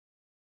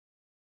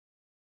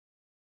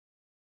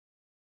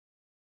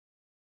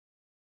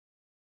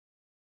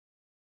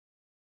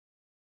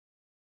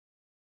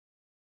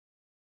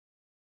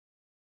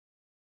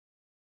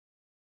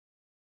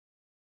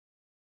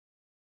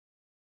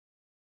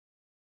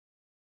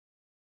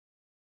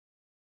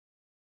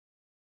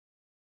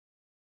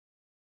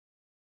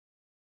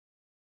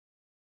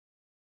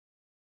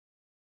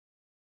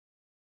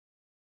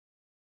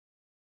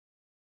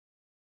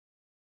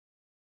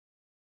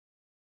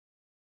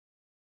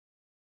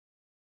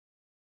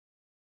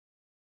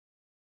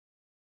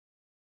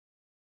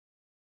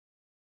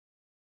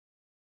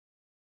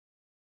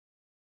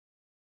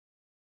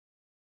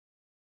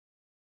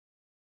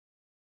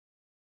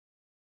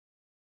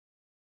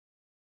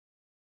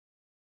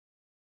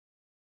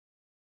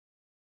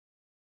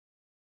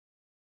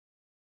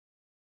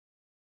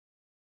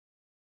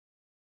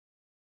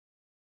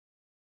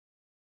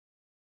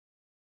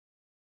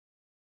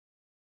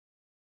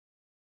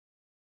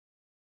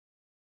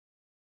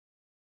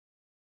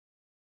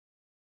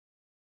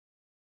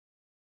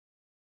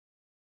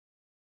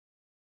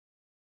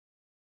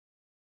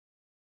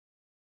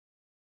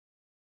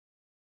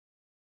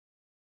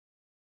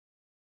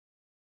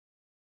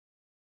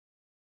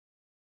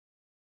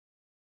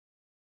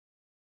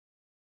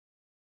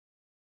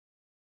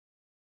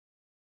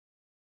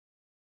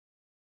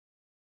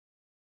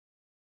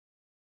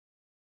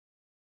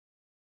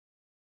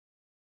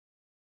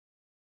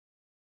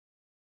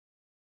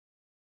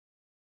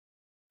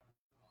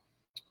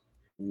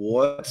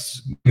What's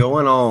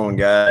going on,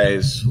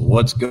 guys?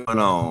 What's going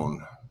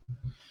on?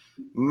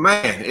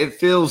 Man, it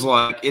feels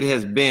like it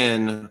has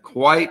been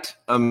quite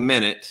a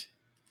minute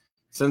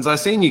since I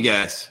seen you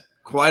guys.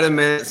 Quite a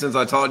minute since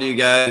I talked to you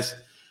guys.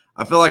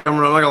 I feel like I'm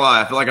not gonna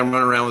lie. I feel like I'm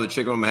running around with a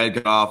chicken with my head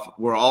cut off.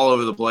 We're all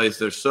over the place.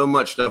 There's so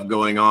much stuff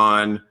going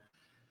on.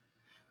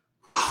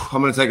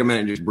 I'm gonna take a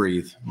minute and just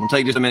breathe. I'm gonna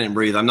take just a minute and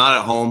breathe. I'm not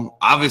at home.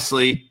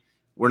 Obviously,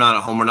 we're not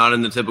at home. We're not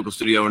in the typical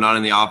studio. We're not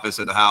in the office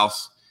at the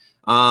house.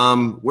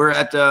 We're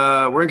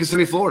in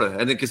Kissimmee, Florida,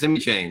 at the Kissimmee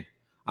chain.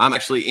 I'm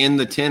actually in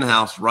the 10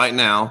 house right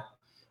now.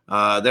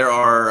 There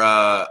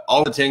are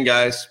all the 10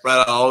 guys spread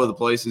out all over the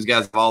place. These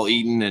guys have all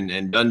eaten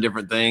and done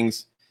different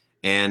things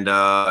and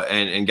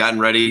gotten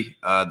ready.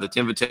 The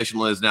 10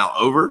 Invitational is now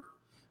over.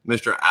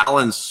 Mr.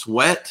 Alan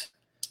Sweat,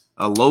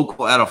 a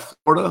local out of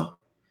Florida,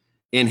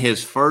 in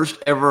his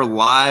first ever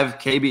live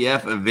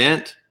KBF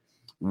event,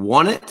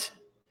 won it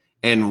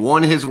and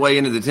won his way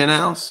into the 10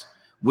 house.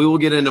 We will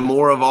get into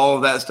more of all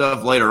of that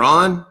stuff later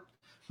on,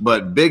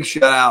 but big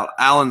shout out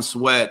Alan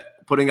Sweat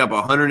putting up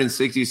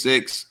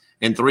 166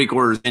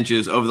 3/4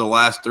 inches over the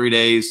last 3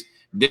 days.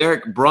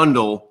 Derek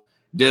Brundle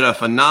did a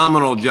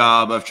phenomenal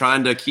job of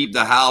trying to keep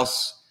the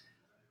house,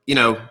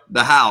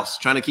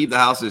 trying to keep the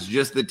house as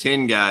just the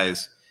 10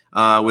 guys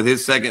with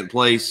his second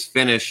place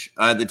finish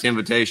at the 10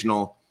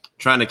 Invitational,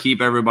 trying to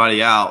keep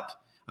everybody out.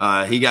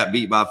 He got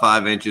beat by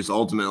 5 inches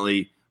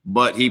ultimately,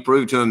 but he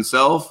proved to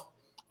himself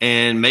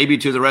and maybe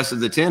to the rest of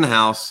the 10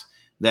 house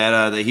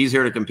that he's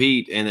here to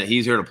compete and that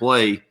he's here to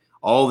play.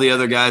 All the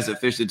other guys that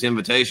fished the 10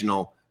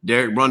 Invitational,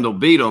 Derek Brundle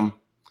beat them.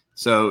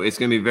 So it's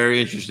going to be very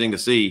interesting to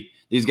see.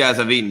 These guys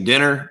have eaten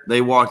dinner.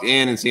 They walked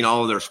in and seen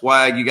all of their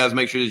swag. You guys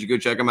make sure that you go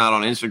check them out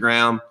on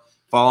Instagram,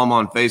 follow them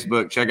on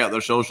Facebook, check out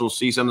their socials,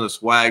 see some of the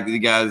swag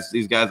that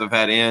these guys have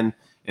had in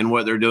and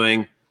what they're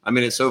doing. I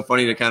mean, it's so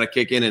funny to kind of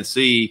kick in and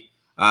see.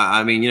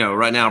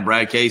 Right now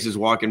Brad Case is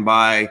walking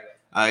by.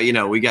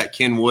 We got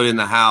Ken Wood in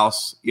the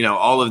house,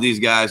 all of these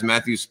guys,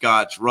 Matthew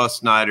Scotch, Russ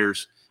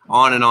Snyder's,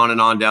 on and on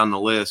and on down the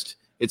list.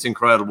 It's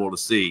incredible to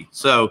see.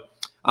 So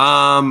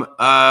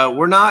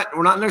we're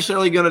not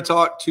necessarily going to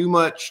talk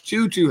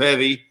too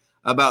heavy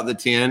about the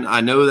 10. I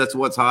know that's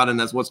what's hot and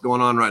that's what's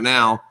going on right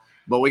now,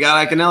 but we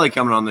got Iaconelli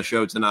coming on the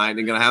show tonight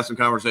and going to have some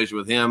conversation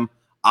with him.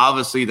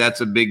 Obviously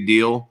that's a big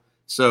deal.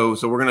 So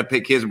we're going to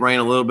pick his brain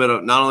a little bit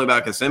of not only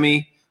about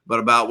Kissimmee, but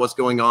about what's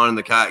going on in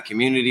the kayak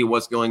community,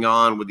 what's going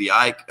on with the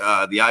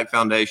Ike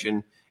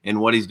Foundation,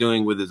 and what he's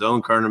doing with his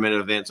own tournament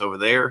events over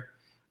there.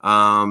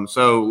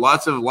 So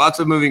lots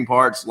of moving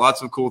parts,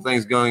 lots of cool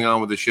things going on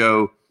with the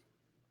show.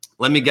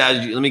 Let me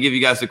give you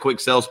guys a quick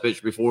sales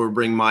pitch before we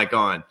bring Mike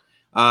on.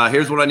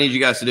 Here's what I need you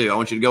guys to do. I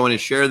want you to go in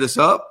and share this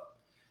up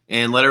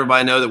and let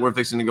everybody know that we're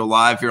fixing to go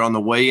live here on the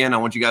weigh-in. I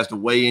want you guys to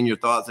weigh in your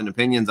thoughts and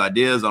opinions,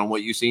 ideas on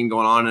what you've seen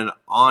going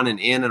on and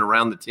in and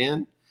around the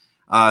 10.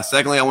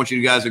 Secondly, I want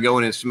you guys to go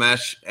in and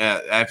smash,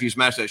 after you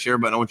smash that share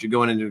button, I want you to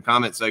go into the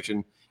comment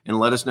section and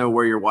let us know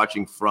where you're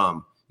watching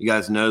from. You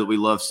guys know that we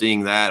love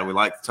seeing that, and we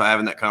like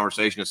having that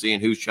conversation of seeing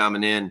who's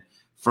chiming in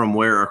from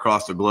where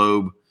across the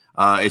globe.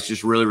 It's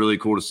just really, really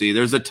cool to see.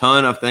 There's a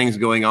ton of things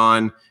going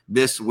on.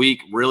 This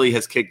week really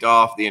has kicked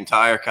off the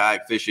entire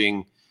kayak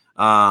fishing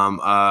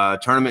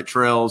tournament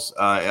trails.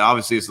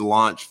 Obviously, it's the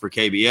launch for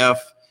KBF.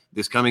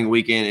 This coming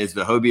weekend is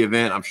the Hobie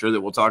event. I'm sure that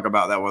we'll talk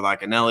about that with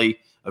Iaconelli.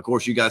 Of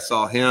course, you guys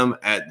saw him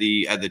at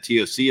the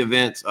TOC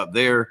events up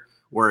there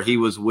where he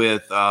was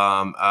with,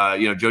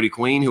 Jody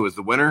Queen, who was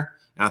the winner.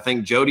 And I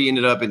think Jody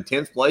ended up in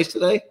 10th place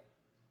today.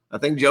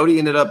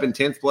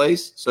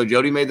 So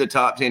Jody made the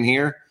top 10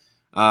 here.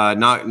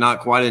 Not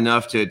quite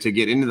enough to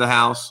get into the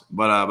house,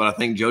 but I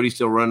think Jody's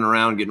still running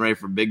around getting ready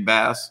for big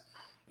bass.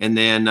 And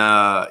then,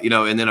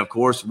 of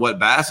course, what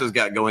Bass has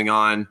got going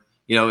on,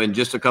 in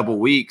just a couple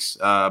weeks,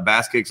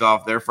 Bass kicks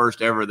off their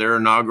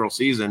inaugural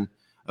season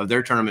of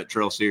their tournament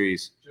trail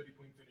series.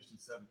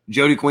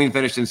 Jody Queen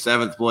finished in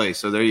 7th place.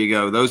 So there you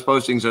go. Those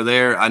postings are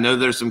there. I know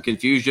there's some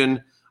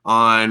confusion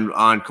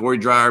on Corey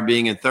Dreyer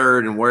being in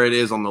 3rd and where it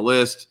is on the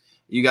list.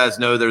 You guys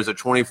know there's a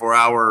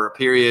 24-hour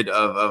period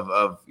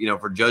of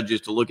for judges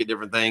to look at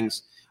different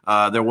things.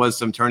 There was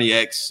some Tourney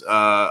X,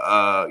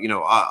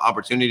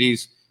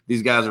 opportunities.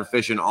 These guys are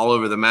fishing all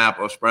over the map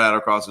or spread out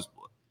across this,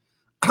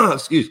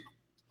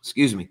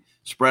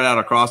 spread out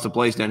across the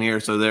place down here.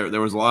 So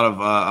there was a lot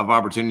of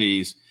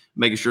opportunities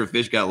making sure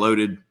fish got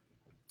loaded.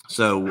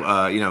 So,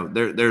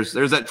 there's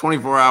that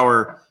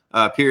 24-hour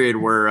period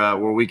where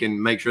we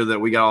can make sure that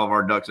we got all of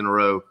our ducks in a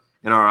row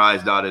and our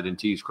I's dotted and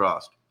T's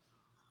crossed.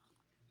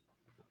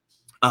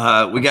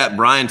 We got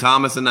Brian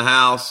Thomas in the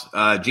house.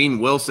 Gene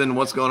Wilson,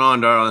 what's going on,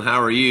 darling?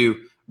 How are you?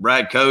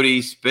 Brad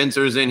Cody,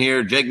 Spencer's in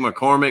here. Jake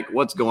McCormick,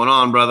 what's going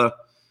on, brother?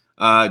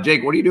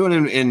 Jake, what are you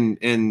doing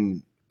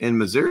in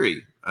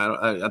Missouri?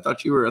 I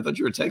thought you were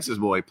a Texas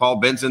boy.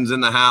 Paul Benson's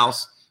in the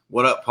house.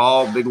 What up,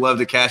 Paul? Big love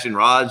to Cash and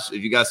Rods.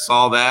 If you guys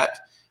saw that,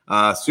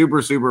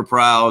 super, super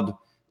proud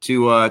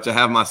to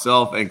have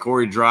myself and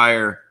Corey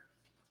Dreyer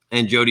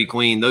and Jody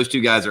Queen. Those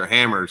two guys are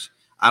hammers.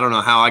 I don't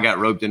know how I got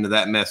roped into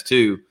that mess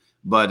too,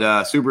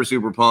 But super,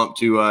 super pumped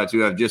to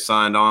have just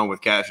signed on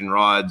with Cash and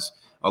Rods,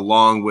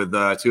 along with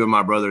two of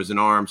my brothers in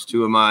arms,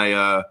 two of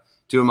my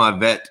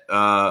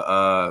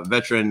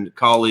veteran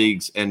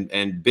colleagues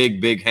and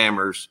big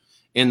hammers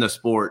in the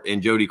sport,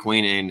 and Jody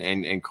Queen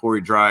and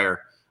Corey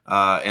Dreyer,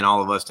 and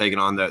all of us taking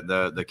on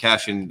the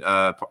Cash and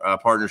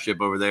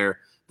partnership over there.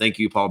 Thank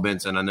you, Paul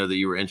Benson. I know that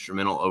you were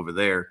instrumental over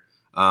there.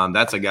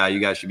 That's a guy you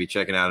guys should be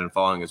checking out and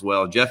following as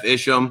well. Jeff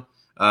Isham.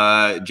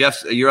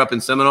 Jeff, you're up in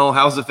Seminole.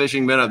 How's the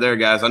fishing been up there,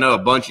 guys? I know a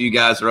bunch of you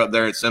guys are up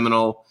there at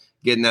Seminole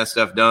getting that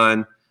stuff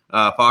done.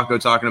 Paco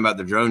talking about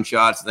the drone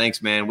shots.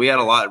 Thanks, man. We had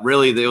a lot.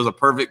 Really, it was a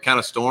perfect kind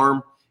of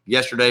storm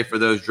yesterday for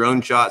those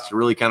drone shots to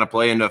really kind of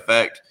play into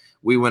effect.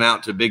 We went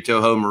out to Big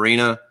Toho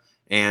Marina,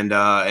 and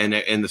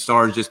the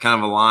stars just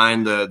kind of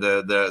aligned.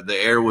 The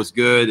air was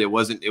good. It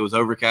was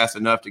overcast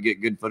enough to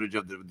get good footage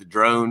of the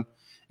drone.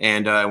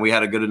 And we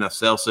had a good enough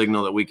cell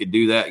signal that we could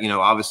do that.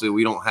 Obviously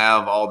we don't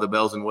have all the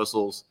bells and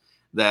whistles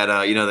that, the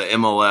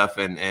MLF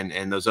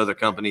and those other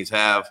companies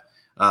have.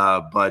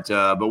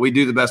 But we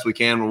do the best we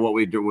can with what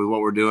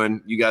we're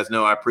doing. You guys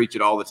know I preach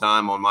it all the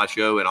time on my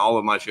show and all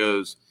of my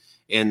shows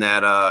in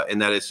that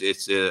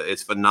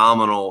it's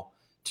phenomenal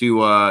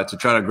to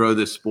try to grow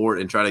this sport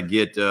and try to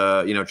get,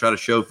 try to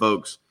show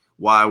folks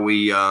why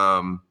we,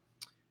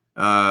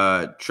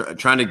 trying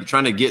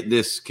to get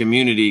this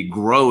community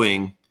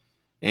growing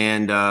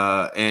and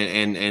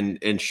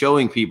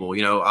showing people,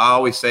 I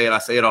always say it, I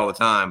say it all the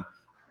time.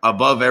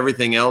 Above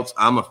everything else,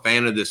 I'm a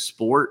fan of this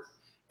sport.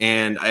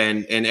 And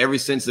ever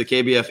since the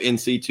KBF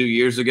NC 2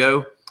 years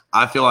ago,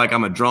 I feel like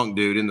I'm a drunk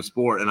dude in the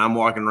sport, and I'm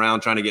walking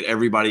around trying to get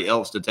everybody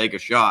else to take a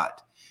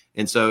shot.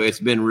 And so it's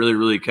been really,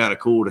 really kind of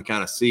cool to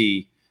kind of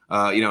see,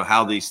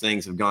 how these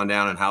things have gone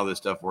down and how this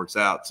stuff works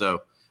out.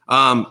 So,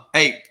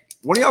 hey,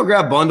 one of y'all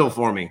grab Bundle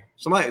for me.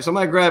 Somebody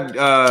grab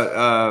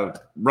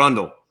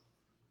Brundle.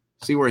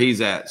 See where he's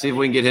at. See if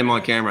we can get him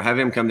on camera. Have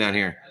him come down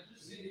here.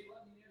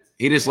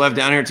 He just left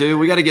down here too.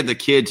 We got to get the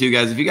kid too,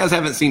 guys. If you guys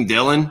haven't seen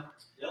Dylan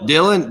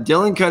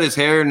cut his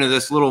hair into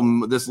this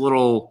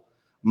little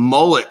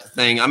mullet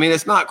thing. I mean,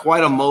 it's not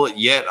quite a mullet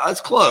yet.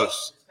 It's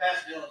close. It's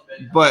past Dylan's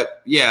bedtime.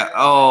 But yeah,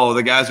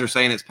 the guys are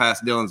saying it's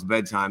past Dylan's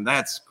bedtime.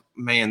 That's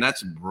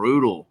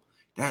brutal.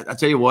 I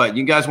tell you what,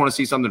 you guys want to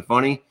see something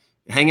funny?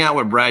 Hang out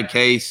with Brad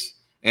Case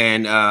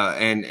and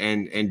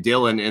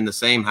Dylan in the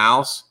same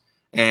house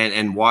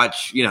and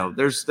watch.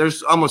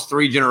 There's almost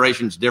 3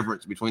 generations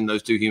difference between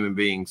those two human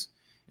beings.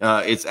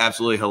 It's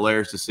absolutely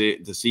hilarious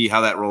to see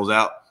how that rolls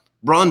out.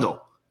 Brundle,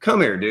 come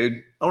here,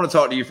 dude. I want to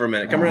talk to you for a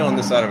minute. Come around on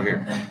this side over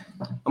here.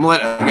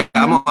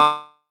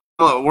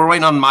 We're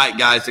waiting on Mike,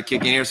 guys, to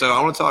kick in here. So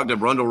I want to talk to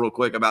Brundle real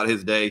quick about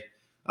his day.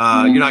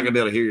 You're not going to be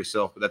able to hear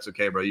yourself, but that's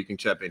okay, bro. You can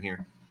chip in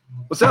here.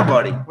 What's up,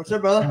 buddy? What's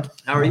up, brother?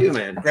 How are you,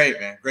 man? Great,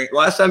 man. Great.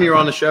 Last time you were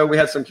on the show, we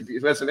had some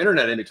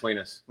internet in between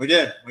us. We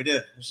did.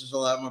 This is a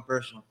lot more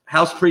personal.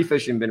 How's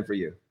pre-fishing been for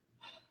you?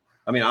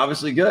 I mean,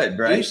 obviously good,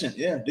 right? Decent.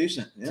 Yeah.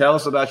 Tell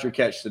us about your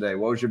catch today.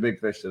 What was your big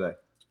fish today?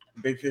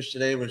 Big fish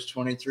today was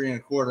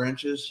 23¼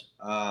 inches.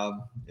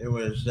 It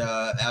was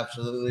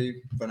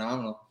absolutely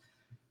phenomenal.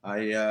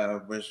 I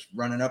was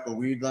running up a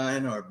reed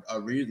line,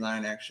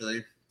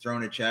 actually,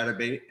 throwing a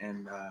chatterbait,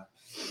 and I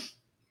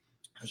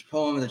was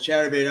pulling the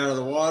chatterbait out of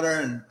the water,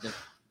 and the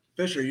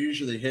fish are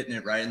usually hitting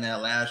it right in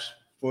that last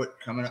foot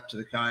coming up to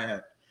the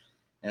kayak.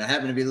 And I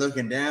happened to be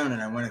looking down,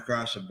 and I went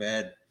across a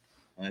bed,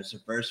 and it's the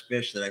first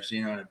fish that I've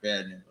seen on a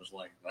bed, and it was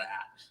like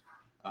that.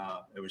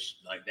 It was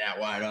like that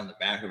wide on the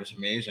back. It was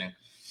amazing.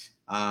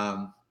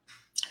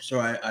 So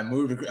I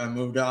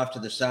moved off to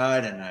the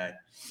side, and I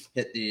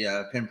hit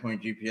the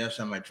pinpoint GPS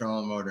on my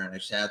trolling motor, and I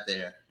sat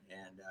there,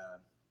 and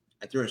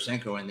I threw a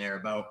Senko in there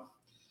about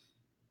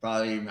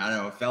probably, I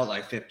don't know, it felt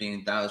like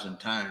 15,000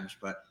 times,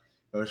 but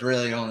it was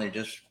really only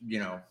just,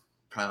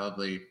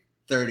 probably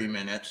 30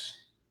 minutes.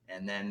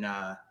 And then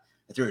I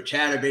threw a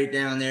chatterbait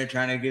down there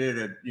trying to get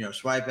it to,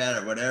 swipe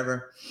at it,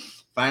 whatever.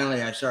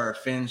 Finally, I saw a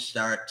fin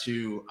start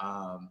to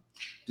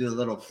do a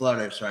little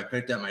flutter. So I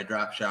picked up my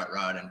drop shot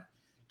rod and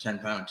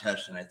 10-pound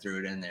test, and I threw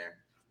it in there.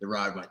 The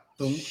rod went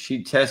boom.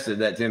 She tested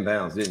that 10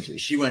 pounds, didn't she?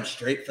 She went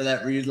straight for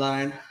that reed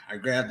line. I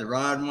grabbed the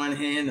rod in one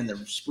hand and the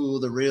spool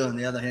of the reel in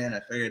the other hand.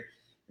 I figured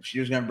if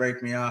she was going to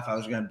break me off, I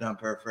was going to dump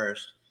her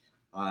first.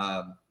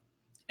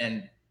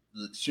 And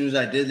as soon as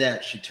I did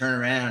that, she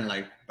turned around,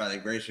 like by the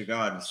grace of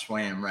God, and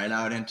swam right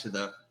out into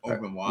the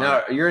open water.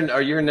 Now,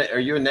 are you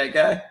a net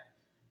guy?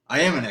 I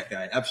am a net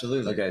guy,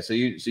 absolutely. Okay, so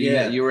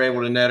you were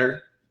able to net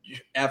her?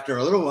 After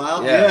a little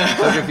while, yeah.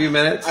 Took a few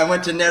minutes. I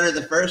went to net her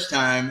the first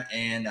time,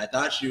 and I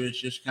thought she was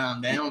just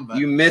calmed down. But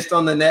you missed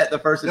on the net the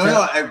first time?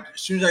 No. As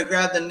soon as I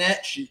grabbed the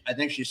net, I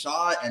think she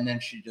saw it, and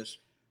then she just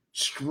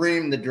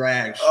screamed the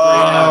drag straight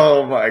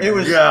out. My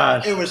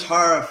gosh. It was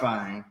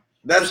horrifying.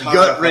 That's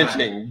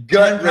gut-wrenching.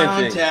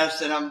 Gut-wrenching.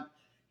 Test, and I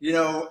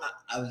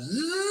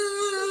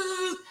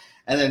was,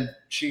 and then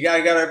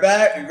I got her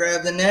back and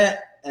grabbed the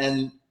net,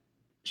 and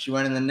she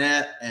went in the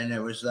net, and it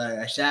was like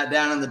I sat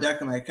down on the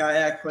deck of my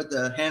kayak, put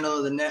the handle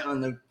of the net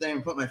on the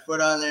thing, put my foot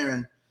on there,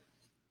 and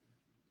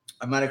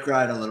I might have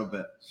cried a little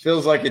bit.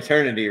 Feels like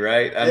eternity,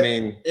 right? I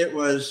mean, it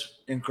was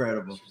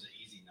incredible. It was an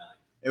easy night.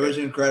 It was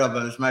incredible.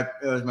 It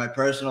was my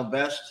personal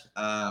best.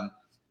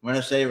 I'm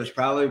gonna say it was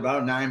probably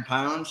about 9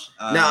 pounds.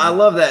 Now I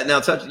love that.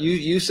 Now,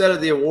 you said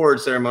at the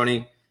award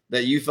ceremony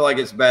that you feel like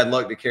it's bad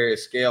luck to carry a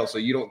scale, so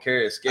you don't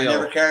carry a scale. I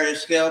never carry a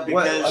scale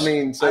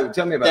because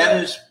tell me about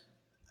that.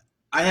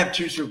 I have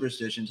 2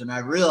 superstitions, and I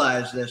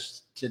realized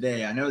this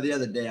today. I know the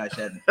other day I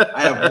said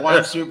I have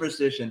one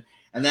superstition,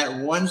 and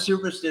that one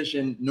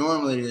superstition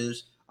normally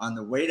is on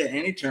the way to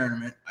any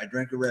tournament, I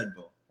drink a Red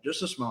Bull,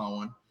 just a small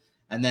one.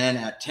 And then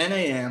at 10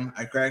 a.m.,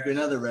 I crack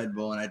another Red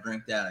Bull, and I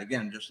drink that.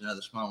 Again, just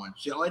another small one.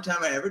 It's the only time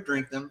I ever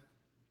drink them.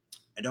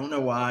 I don't know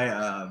why.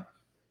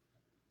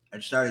 I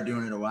started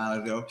doing it a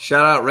while ago.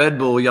 Shout out Red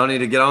Bull. Y'all need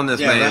to get on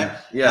this, man.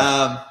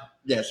 Right?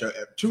 Yeah. So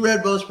 2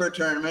 Red Bulls per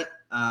tournament.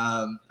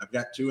 I've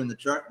got 2 in the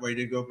truck ready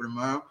to go for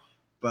tomorrow.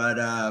 But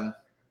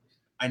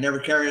I never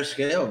carry a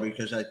scale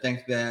because I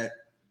think that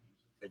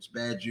it's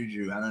bad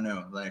juju. I don't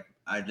know.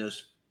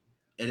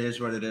 It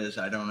is what it is.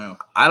 I don't know.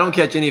 I don't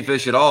catch any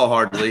fish at all,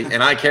 hardly,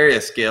 and I carry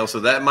a scale,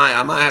 so I might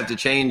have to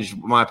change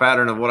my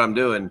pattern of what I'm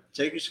doing.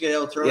 Take your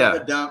scale, throw it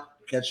in a dump,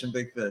 catch some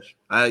big fish.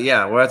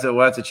 We'll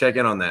have to check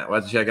in on that.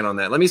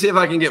 Let me see if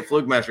I can get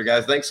Fluke Master,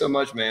 guys. Thanks so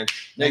much, man.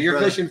 Now you're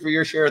fishing for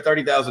your share of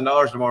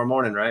 $30,000 tomorrow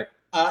morning, right?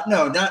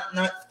 No,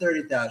 not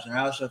 30,000. I'm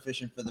also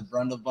fishing for the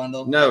Brundle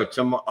Bundle. No,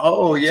 tomorrow.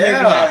 Oh, yeah.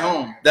 Taking that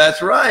home.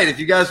 That's right. If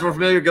you guys were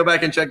familiar, go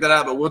back and check that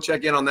out. But we'll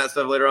check in on that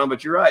stuff later on.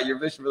 But you're right. You're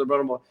fishing for the Brundle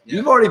Bundle. Yeah.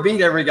 You've already beat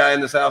every guy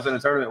in this house in a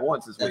tournament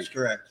once this week. That's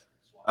correct.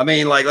 I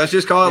mean, let's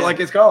just call it like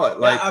it's called.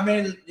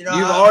 You've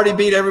already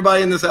beat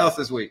everybody in this house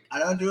this week. I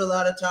don't do a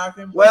lot of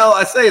talking. Well,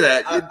 I say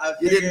that.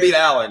 You didn't beat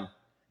Alan.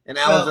 And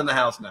Alan's in the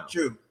house now.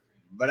 True.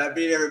 But I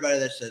beat everybody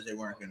that says they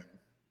weren't going to.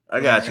 I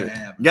got you.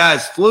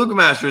 Guys, Fluke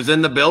Master's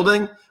in the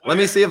building. Let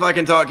me see if I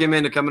can talk him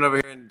into coming over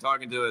here and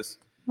talking to us.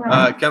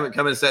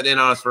 Come and sit in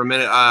on us for a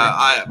minute.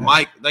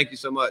 Mike, thank you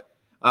so much.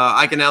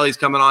 Iaconelli's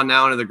coming on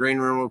now into the green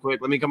room real quick.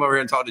 Let me come over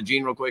here and talk to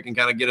Gene real quick and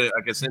kind of get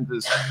a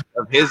census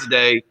of his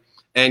day.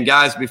 And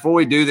guys, before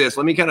we do this,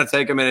 let me kind of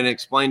take a minute and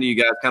explain to you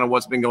guys kind of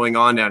what's been going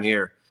on down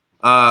here.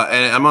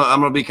 And I'm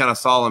gonna be kind of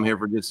solemn here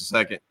for just a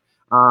second.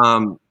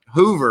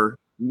 Hoover,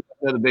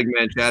 the big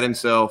man, Chad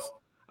himself.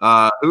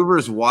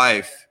 Hoover's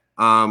wife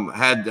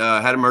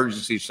had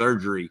emergency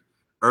surgery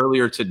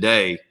earlier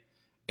today,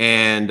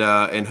 and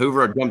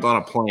Hoover had jumped on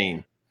a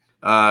plane.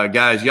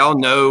 Guys, y'all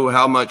know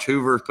how much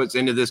Hoover puts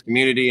into this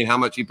community and how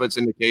much he puts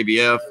into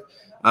KBF.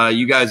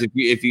 You guys,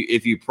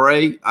 if you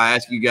pray, I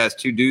ask you guys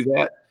to do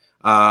that.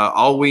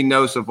 All we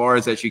know so far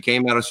is that she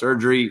came out of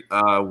surgery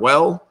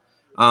well,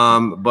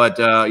 but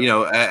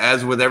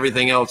as with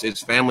everything else,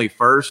 it's family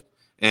first,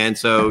 and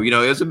so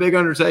it's a big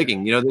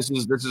undertaking. This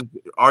is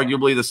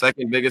arguably the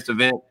second biggest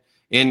event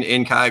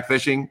in kayak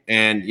fishing,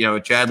 and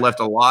Chad left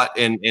a lot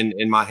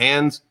in my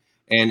hands,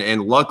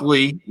 and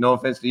luckily, no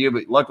offense to you,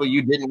 but luckily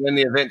you didn't win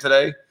the event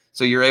today,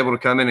 so you're able to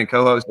come in and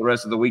co-host the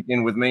rest of the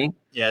weekend with me.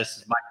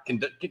 Yes, yeah,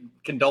 my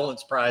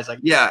condolence prize.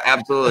 Yeah,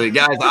 absolutely,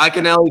 guys.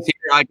 Iaconelli's here.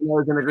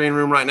 Iaconelli's in the green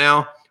room right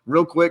now.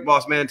 Real quick,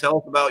 boss man, tell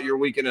us about your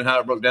weekend and how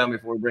it broke down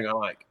before we bring on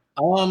Mike.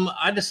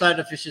 I decided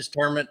to fish this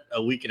tournament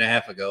a week and a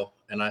half ago,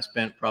 and I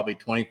spent probably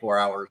 24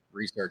 hours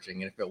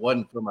researching. And if it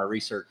wasn't for my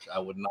research, I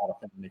would not have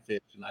found any fish.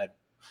 And I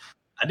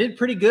did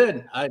pretty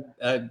good. I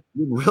did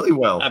really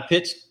well. I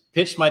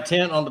pitched my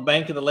tent on the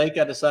bank of the lake.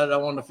 I decided I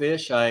wanted to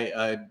fish.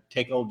 I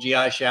take old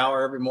GI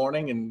shower every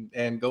morning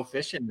and go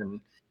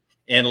fishing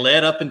and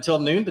led up until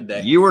noon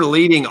today. You were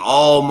leading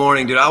all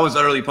morning, dude. I was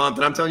early pumped,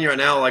 and I'm telling you right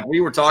now, we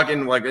were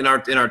talking in our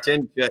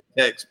 10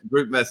 text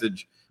group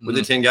message with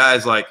the 10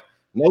 guys,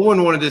 no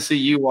one wanted to see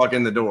you walk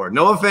in the door.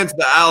 No offense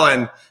to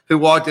Alan who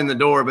walked in the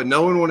door, but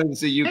no one wanted to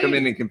see you come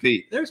in and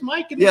compete. There's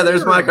Mike.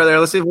 There's Mike right there.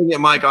 Let's see if we can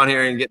get Mike on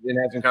here and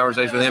have some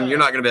conversation with him. You're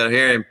not going to be able to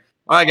hear him.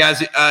 All right,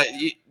 guys.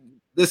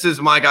 This is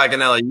Mike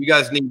Iaconelli. You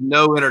guys need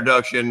no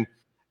introduction.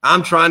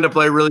 I'm trying to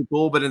play really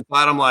cool, but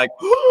inside I'm like,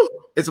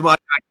 it's Mike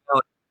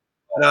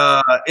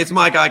Iaconelli. It's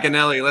Mike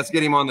Iaconelli. Let's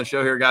get him on the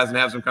show here, guys, and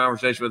have some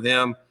conversation with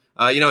him.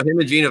 Him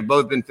and Gene have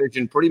both been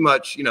fishing pretty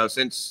much,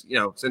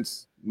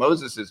 since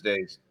Moses'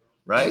 days,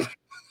 right?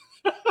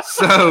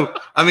 So,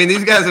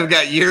 these guys have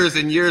got years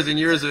and years and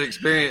years of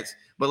experience.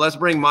 But let's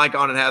bring Mike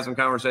on and have some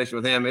conversation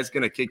with him. It's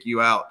going to kick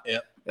you out,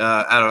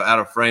 out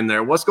of frame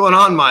there. What's going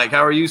on, Mike?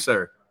 How are you,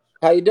 sir?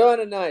 How you doing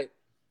tonight?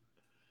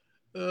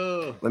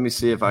 Let me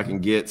see if I can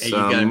get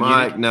some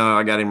Mike. No,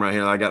 I got him right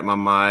here. I got my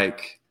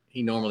mic.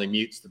 He normally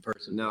mutes the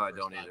person. No, I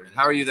don't either.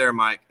 How are you there,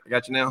 Mike? I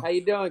got you now. How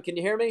you doing? Can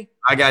you hear me?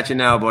 I got you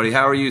now, buddy.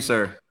 How are you,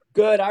 sir?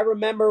 Good. I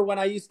remember when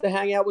I used to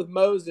hang out with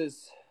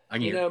Moses.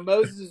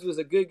 Moses was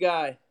a good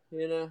guy.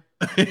 He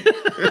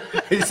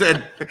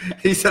said,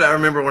 I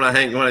remember when I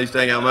used to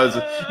hang out with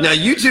Moses. Now,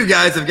 you two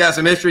guys have got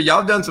some history. Y'all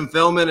have done some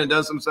filming and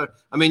done some stuff.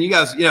 You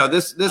guys,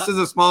 this is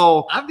a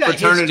small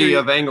fraternity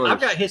of anglers.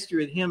 I've got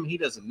history with him he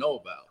doesn't know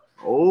about.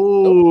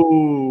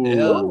 Oh.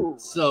 Yeah.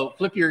 So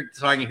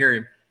so I can hear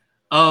him.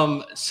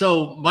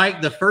 So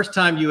Mike, the first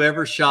time you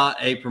ever shot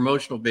a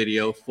promotional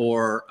video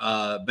for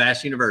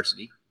Bass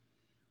University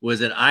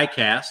was at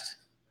ICAST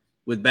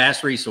with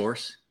Bass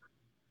Resource.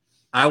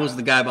 I was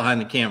the guy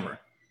behind the camera.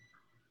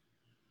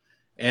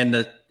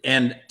 And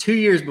 2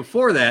 years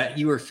before that,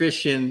 you were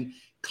fishing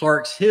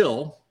Clark's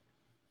Hill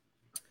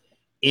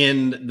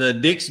in the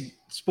Dick's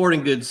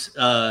Sporting Goods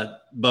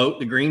boat,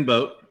 the green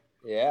boat.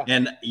 Yeah.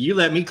 And you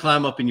let me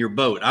climb up in your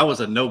boat. I was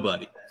a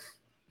nobody.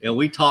 And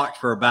we talked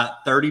for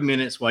about 30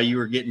 minutes while you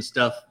were getting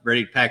stuff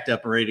ready, packed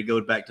up and ready to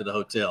go back to the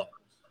hotel.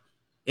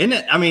 Isn't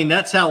it? I mean,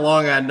 that's how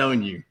long I'd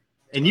known you.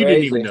 And you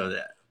didn't even know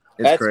that.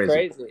 That's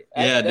crazy.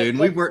 Yeah, dude.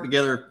 We've worked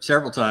together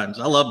several times.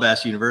 I love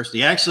Bass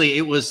University. Actually,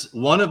 it was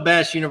one of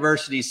Bass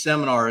University's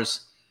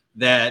seminars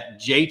that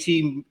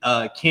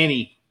JT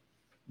Kenny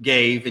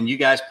gave, and you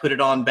guys put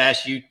it on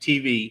Bass U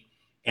TV.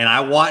 And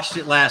I watched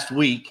it last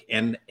week,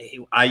 and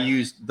I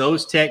used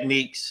those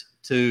techniques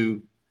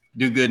to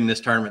do good in this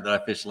tournament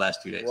that I fished the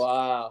last 2 days.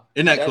 Wow.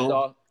 Isn't that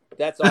cool?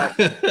 That's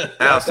awesome.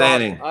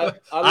 Outstanding. I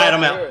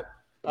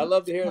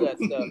love to hear that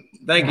stuff.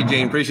 Thank you,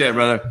 Gene. Appreciate it,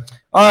 brother.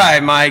 All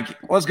right, Mike.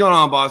 What's going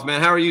on, boss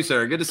man? How are you,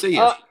 sir? Good to see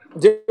you.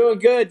 Doing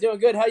good.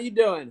 How you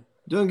doing?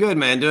 Doing good,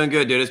 man. Doing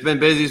good, dude. It's been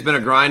busy. It's been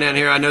a grind out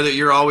here. I know that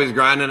you're always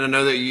grinding. I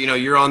know that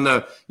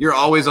you're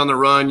always on the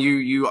run.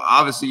 You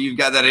obviously you've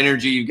got that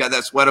energy. You've got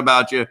that sweat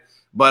about you.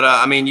 But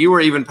I mean, you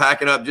were even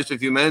packing up just a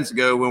few minutes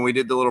ago when we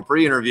did the little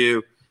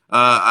pre-interview.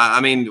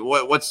 I mean,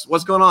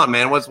 what's going on,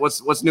 man?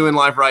 What's new in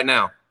life right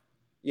now?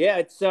 Yeah,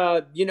 it's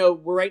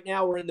right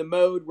now we're in the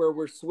mode where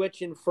we're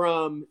switching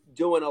from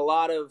doing a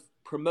lot of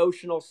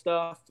promotional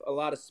stuff, a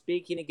lot of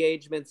speaking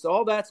engagements.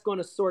 All that's going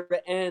to sort of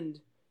end,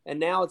 and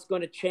now it's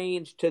going to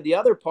change to the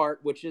other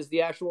part, which is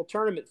the actual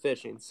tournament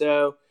fishing.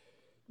 So,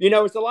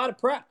 it's a lot of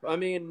prep. I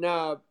mean,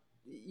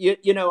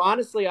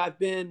 honestly, I've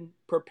been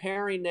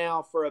preparing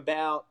now for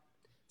about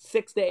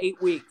 6 to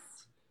 8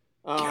 weeks,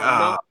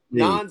 nonstop.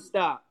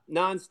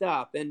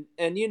 And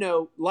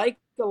like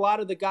a lot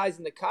of the guys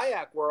in the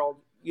kayak world,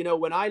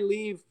 when I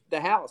leave the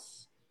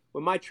house,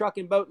 when my truck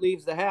and boat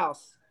leaves the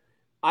house,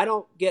 I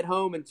don't get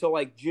home until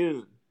like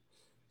June.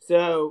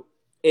 So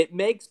it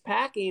makes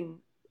packing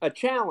a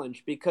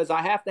challenge because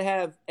I have to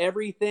have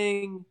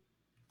everything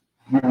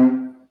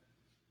in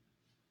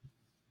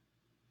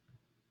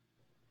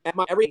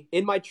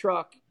my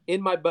truck,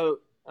 in my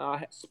boat,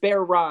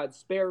 spare rods,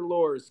 spare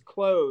lures,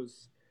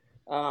 clothes,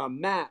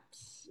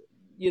 maps,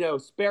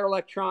 spare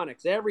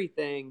electronics,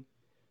 everything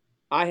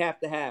I have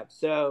to have.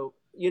 So,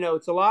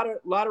 it's a lot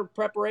of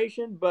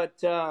preparation,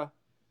 but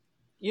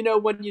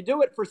when you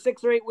do it for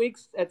 6 or 8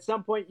 weeks, at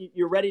some point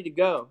you're ready to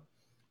go.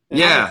 And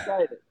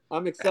yeah.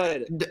 I'm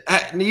excited.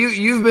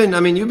 You've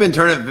been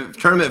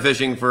tournament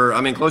fishing for,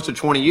 close to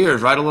 20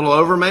 years, right? A little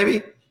over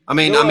maybe.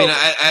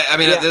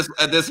 Yeah.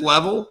 at this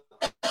level.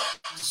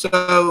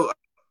 So,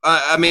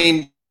 has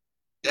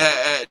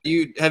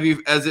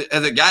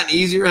it gotten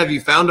easier? Have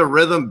you found a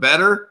rhythm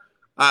better?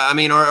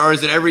 Or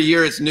is it every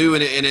year it's new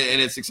and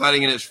it's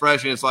exciting and it's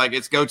fresh and it's like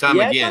it's go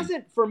time again? It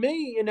doesn't, for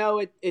me,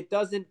 it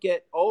doesn't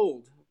get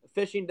old.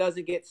 Fishing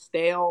doesn't get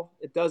stale.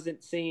 It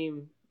doesn't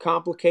seem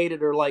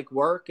complicated or like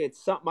work.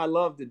 It's something I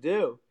love to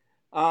do.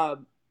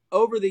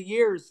 Over the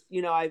years,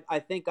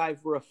 I think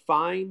I've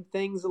refined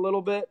things a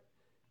little bit.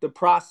 The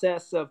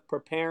process of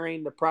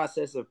preparing, the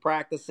process of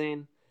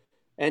practicing,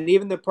 and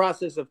even the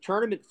process of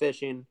tournament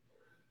fishing,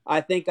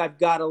 I think I've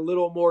got a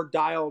little more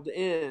dialed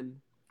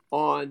in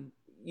on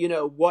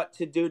what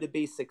to do to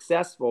be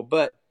successful.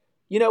 But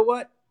you know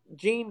what?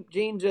 Gene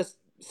just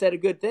said a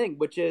good thing,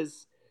 which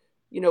is,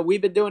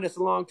 we've been doing this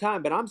a long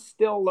time, but I'm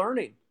still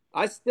learning.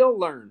 I still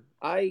learn.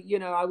 I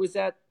was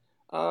at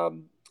a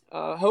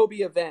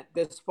Hobie event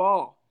this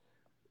fall,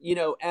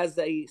 as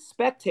a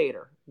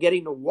spectator,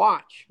 getting to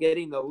watch,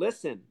 getting to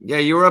listen. Yeah,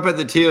 you were up at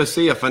the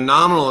TOC, a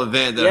phenomenal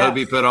event that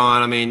Hobie put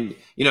on.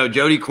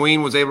 Jody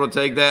Queen was able to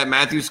take that.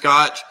 Matthew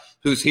Scotch,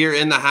 who's here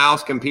in the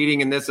house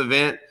competing in this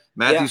event,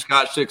 Matthew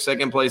Scott took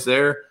second place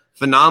there.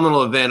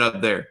 Phenomenal event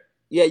up there.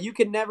 Yeah, you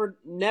can never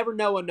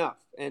know enough.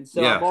 And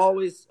so I'm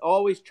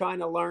always trying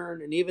to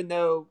learn. And even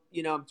though,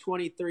 I'm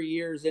 23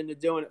 years into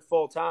doing it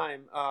full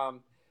time,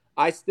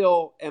 I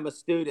still am a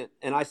student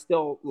and I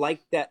still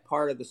like that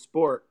part of the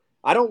sport.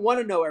 I don't want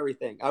to know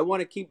everything. I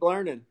want to keep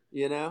learning,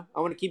 I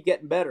want to keep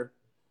getting better.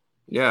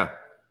 Yeah.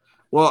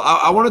 Well,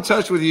 I want to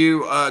touch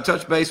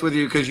base with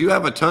you because you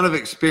have a ton of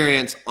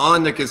experience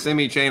on the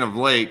Kissimmee chain of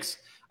lakes.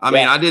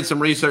 I did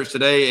some research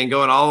today and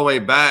going all the way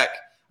back.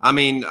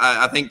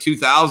 I think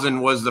 2000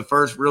 was the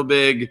first real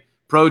big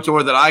pro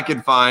tour that I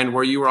could find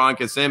where you were on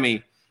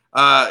Kissimmee.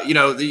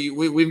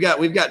 We've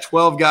got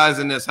 12 guys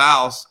in this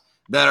house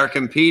that are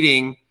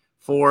competing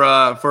for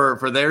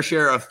their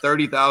share of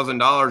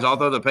 $30,000. I'll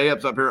throw the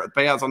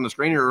payouts on the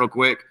screen here real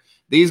quick.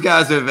 These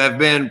guys have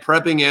been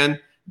prepping in.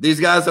 These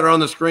guys that are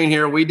on the screen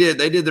here,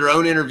 they did their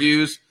own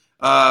interviews.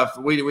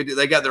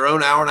 They got their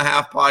own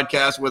hour-and-a-half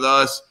podcast with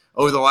us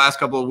over the last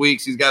couple of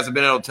weeks. These guys have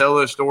been able to tell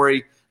their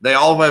story. They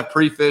all have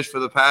pre-fished for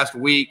the past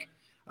week.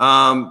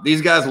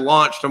 These guys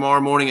launch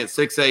tomorrow morning at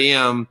 6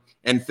 a.m.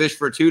 and fish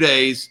for 2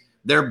 days,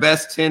 their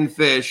best 10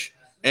 fish,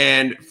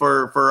 and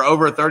for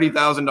over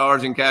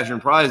 $30,000 in cash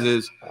and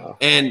prizes. Wow.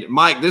 And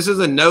Mike, this is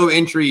a no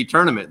entry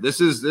tournament.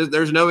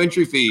 There's no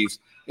entry fees.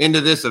 into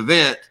this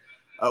event.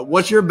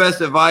 What's your best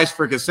advice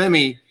for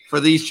Kissimmee for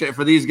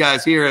these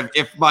guys here?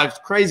 If by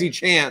crazy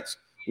chance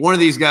one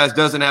of these guys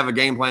doesn't have a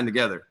game plan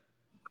together.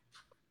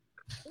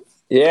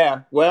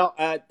 Yeah, well,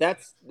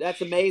 that's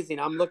amazing.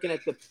 I'm looking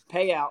at the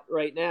payout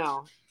right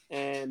now,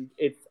 and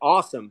it's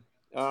awesome.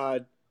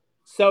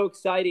 So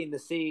exciting to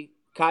see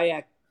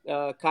kayak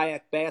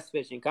bass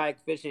fishing,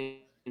 kayak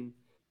fishing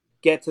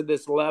get to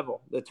this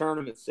level. The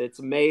tournaments, it's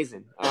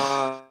amazing.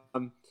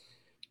 I'm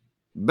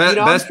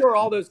sure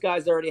all those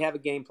guys already have a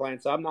game plan,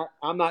 so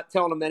I'm not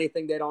telling them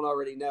anything they don't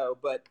already know.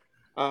 But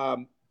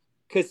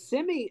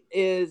Kissimmee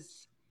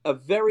is a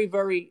very,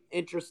 very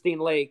interesting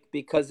lake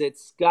because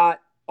it's got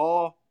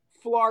all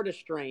Florida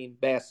strain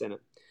bass in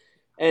it.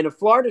 And a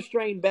Florida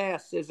strain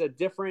bass is a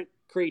different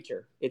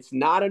creature. It's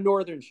not a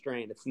northern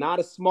strain. It's not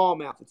a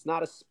smallmouth. It's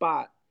not a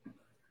spot.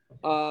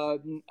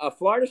 A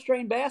Florida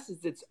strain bass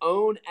is its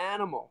own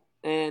animal.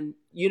 And,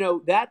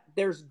 that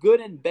there's good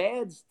and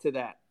bads to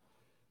that.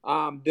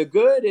 The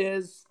good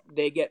is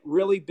they get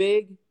really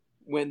big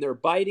when they're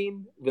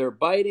biting. They're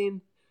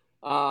biting.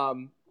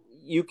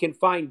 You can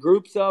find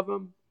groups of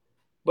them.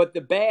 But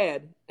the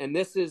bad, and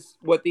this is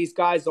what these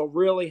guys will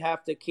really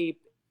have to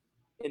keep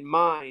in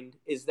mind,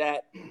 is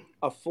that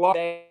a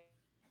Florida,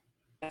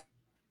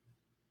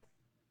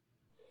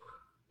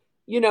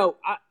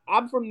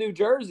 I'm from New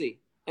Jersey,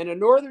 and a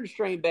northern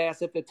strain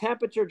bass, if the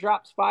temperature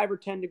drops 5 or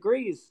 10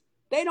 degrees,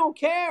 they don't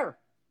care.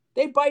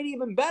 They bite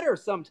even better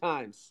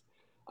sometimes.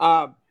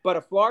 But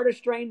a Florida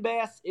strain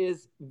bass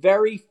is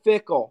very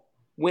fickle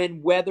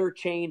when weather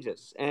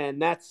changes,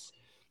 and that's,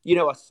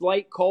 a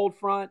slight cold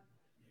front,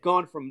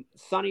 gone from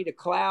sunny to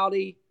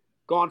cloudy,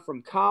 gone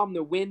from calm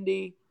to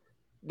windy.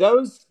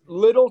 Those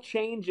little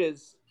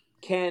changes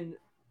can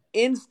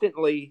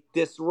instantly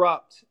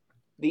disrupt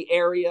the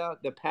area,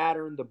 the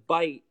pattern, the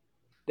bite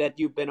that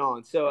you've been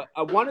on. So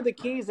one of the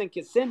keys in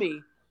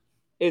Kissimmee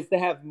is to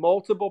have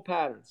multiple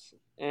patterns.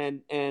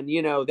 And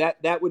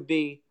that would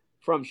be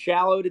from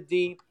shallow to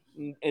deep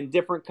and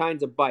different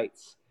kinds of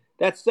bites.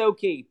 That's so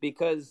key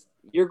because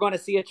you're going to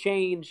see a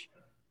change,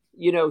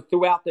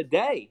 throughout the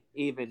day.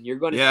 Even you're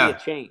going to see a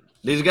change.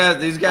 These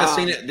guys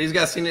seen it. These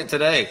guys seen it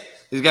today.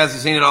 These guys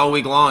have seen it all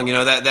week long.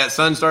 That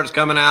sun starts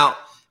coming out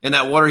and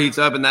that water heats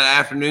up, and that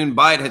afternoon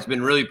bite has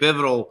been really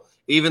pivotal.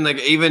 Even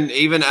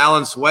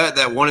Alan Sweat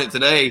that won it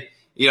today.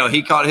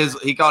 He caught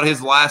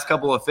his last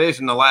couple of fish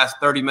in the last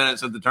 30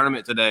 minutes of the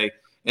tournament today,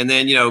 and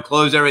then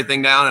closed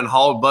everything down and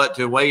hauled butt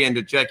to weigh in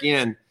to check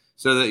in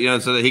so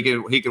that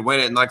he could win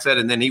it. And like I said,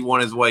 and then he won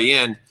his way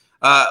in.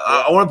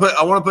 I want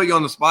to put you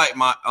on the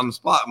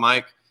spot,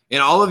 Mike. In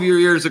all of your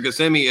years of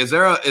Kissimmee, is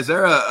there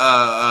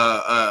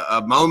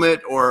a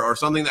moment or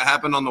something that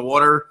happened on the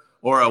water,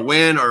 or a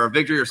win or a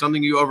victory or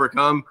something you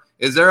overcome?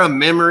 Is there a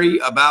memory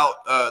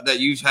about that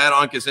you've had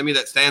on Kissimmee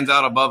that stands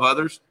out above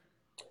others?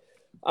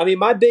 I mean,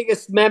 my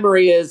biggest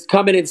memory is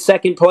coming in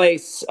second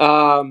place.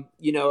 A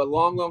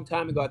long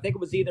time ago. I think it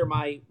was either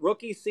my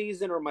rookie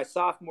season or my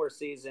sophomore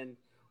season.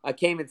 I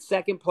came in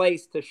second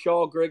place to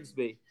Shaw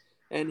Grigsby.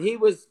 And he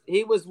was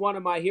one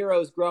of my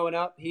heroes growing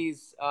up.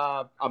 He's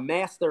a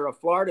master of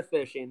Florida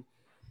fishing,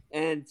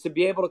 and to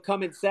be able to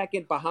come in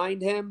second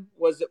behind him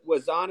was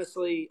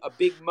honestly a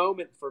big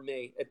moment for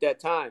me at that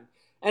time.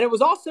 And it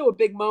was also a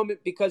big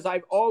moment because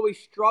I've always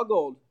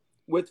struggled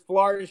with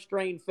Florida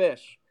strain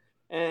fish,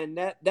 and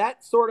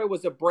that sort of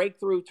was a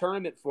breakthrough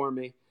tournament for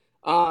me.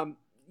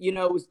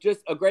 It was just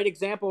a great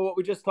example of what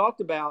we just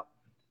talked about,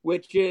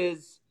 which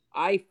is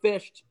I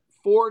fished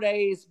 4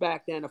 days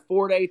back then, a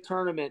 4-day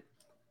tournament.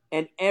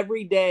 And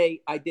every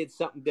day I did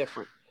something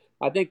different.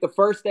 I think the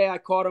first day I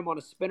caught him on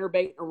a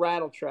spinnerbait and a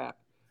rattle trap.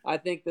 I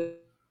think the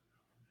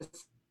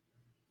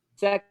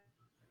second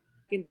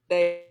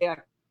day I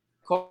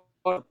caught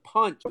a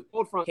punch.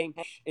 Cold front came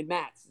in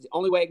mats. It's the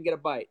only way I can get a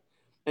bite.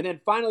 And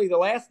then finally the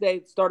last day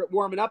it started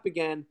warming up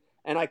again,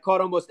 and I caught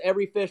almost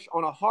every fish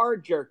on a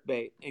hard jerk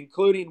bait,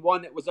 including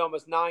one that was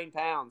almost 9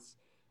 pounds.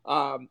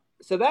 So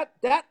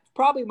that's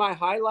probably my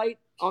highlight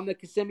on the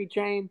Kissimmee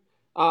chain.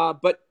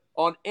 But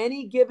on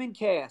any given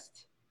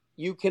cast,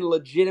 you can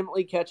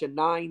legitimately catch a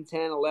 9,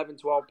 10, 11,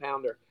 12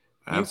 pounder.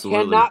 Absolutely.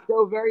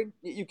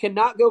 You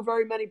cannot go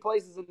very many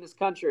places in this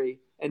country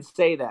and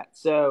say that.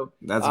 So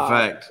that's a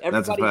fact.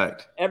 That's a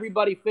fact.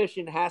 Everybody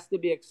fishing has to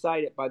be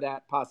excited by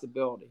that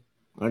possibility.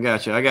 I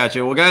got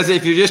you. Well, guys,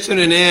 if you're just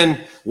tuning in,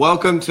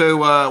 welcome to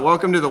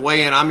the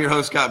weigh-in. I'm your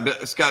host,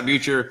 Scott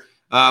Butcher.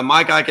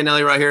 Mike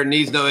Iaconelli right here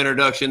needs no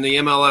introduction. The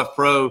MLF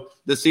pro,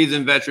 the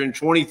seasoned veteran,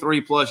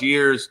 23 plus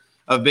years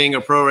of being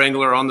a pro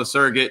angler on the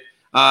circuit.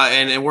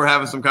 And we're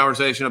having some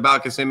conversation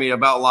about Kissimmee,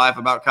 about life,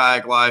 about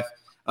kayak life.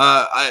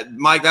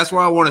 Mike, that's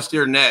where I want to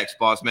steer next,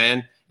 boss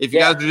man. If you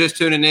guys are just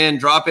tuning in,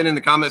 drop in the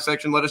comment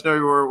section. Let us know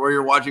where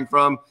you're watching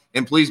from.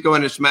 And please go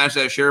in and smash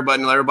that share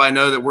button and let everybody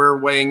know that we're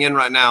weighing in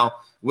right now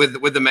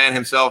with the man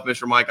himself,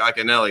 Mr. Mike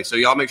Iaconelli. So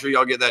y'all make sure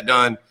y'all get that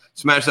done.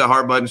 Smash that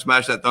heart button,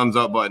 smash that thumbs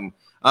up button.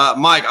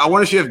 Mike, I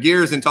want to shift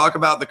gears and talk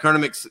about the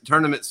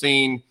tournament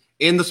scene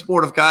in the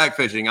sport of kayak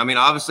fishing. I mean,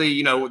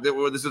 obviously,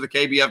 this is a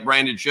KBF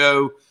branded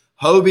show.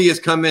 Hobie has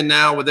come in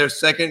now with their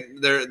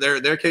second.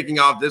 They're kicking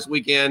off this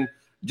weekend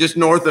just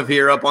north of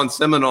here up on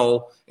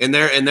Seminole in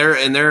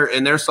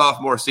their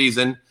sophomore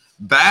season.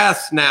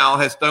 Bass now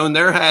has thrown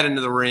their hat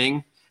into the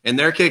ring, and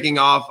they're kicking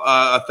off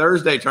a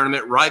Thursday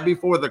tournament right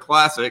before the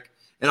Classic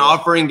and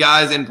offering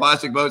guys in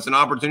plastic boats an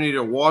opportunity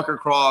to walk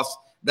across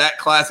that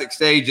Classic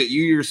stage that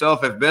you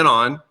yourself have been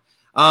on.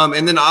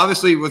 And then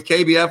obviously with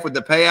KBF, with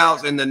the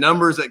payouts and the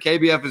numbers that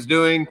KBF is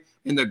doing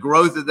and the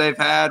growth that they've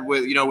had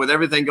with, with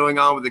everything going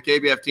on with the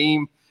KBF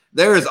team,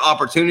 there is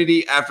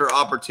opportunity after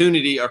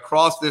opportunity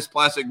across this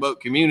plastic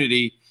boat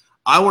community.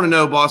 I want to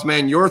know, boss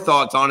man, your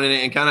thoughts on it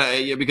and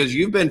kind of because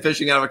you've been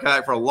fishing out of a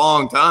kayak for a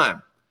long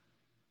time.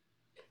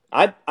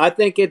 I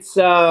think it's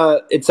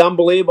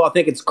unbelievable. I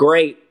think it's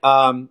great.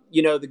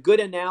 The good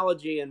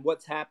analogy and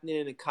what's happening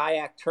in the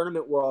kayak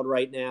tournament world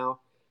right now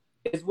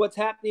is what's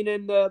happening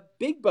in the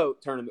big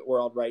boat tournament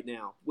world right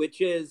now, which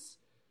is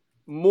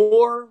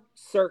more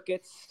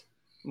circuits,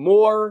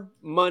 more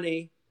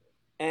money,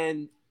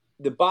 and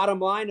the bottom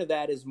line of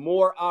that is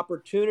more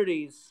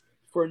opportunities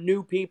for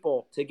new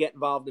people to get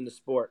involved in the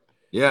sport.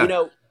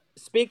 Yeah.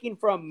 Speaking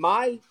from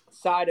my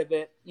side of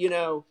it,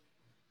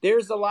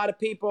 there's a lot of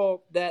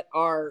people that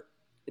are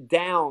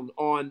down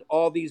on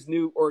all these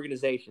new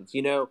organizations,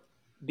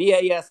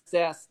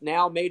 BASS,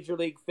 now Major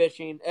League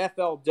Fishing,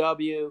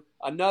 FLW,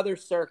 another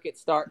circuit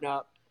starting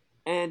up.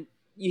 And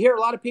you hear a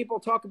lot of people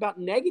talk about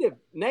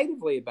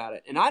negatively about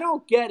it. And I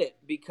don't get it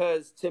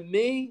because to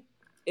me,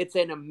 it's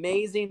an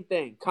amazing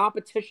thing.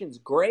 Competition's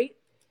great,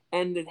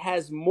 and it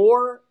has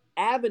more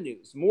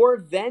avenues, more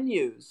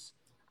venues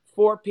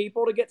for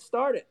people to get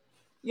started.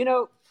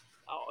 The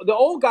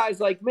old guys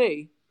like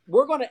me,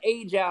 we're going to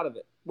age out of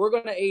it. I'll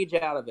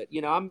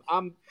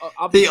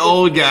the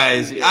old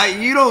guys.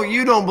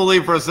 You don't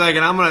believe for a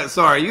second.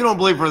 You don't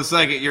believe for a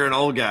second you're an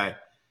old guy.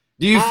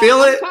 Do you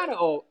feel it?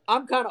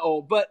 I'm kind of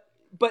old, but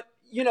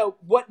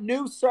what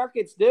new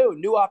circuits do,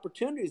 new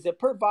opportunities, it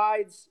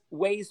provides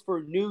ways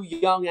for new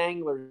young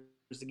anglers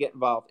to get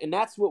involved. And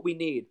that's what we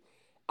need.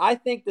 I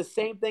think the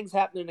same thing's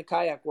happening in the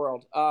kayak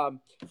world.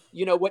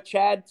 What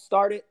Chad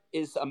started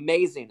is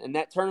amazing, and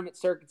that tournament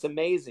circuit's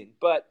amazing.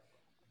 But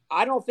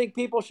I don't think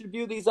people should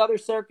view these other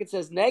circuits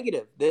as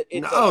negative.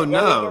 It's a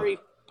very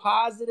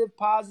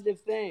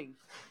positive thing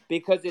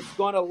because it's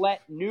going to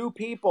let new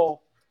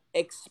people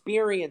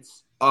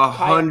experience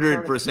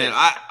 100%.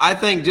 I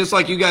think just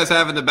like you guys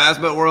have in the bass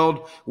boat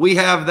world, we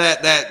have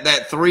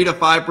that 3 to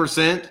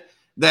 5%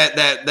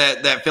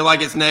 that feel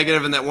like it's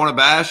negative and that want to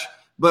bash.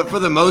 But for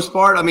the most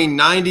part,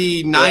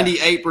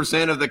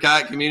 98% of the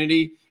kayak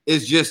community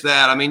is just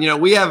that.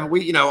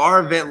 Our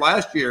event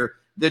last year,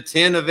 the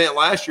 10 event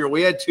last year,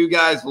 we had two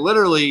guys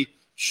literally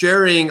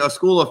sharing a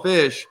school of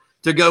fish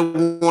to go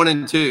 1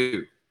 and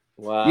 2.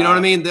 Wow. You know what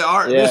I mean?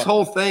 This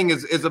whole thing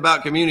is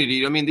about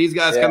community. These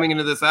guys coming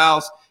into this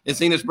house and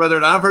seeing this brother,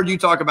 and I've heard you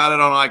talk about it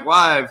on Ike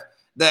Live,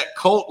 that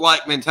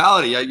cult-like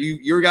mentality.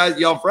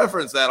 Y'all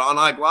referenced that on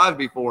Ike Live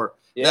before.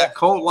 Yeah. That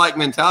cult-like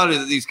mentality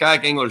that these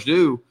kayak anglers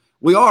do.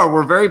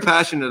 We're very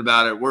passionate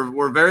about it.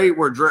 We're very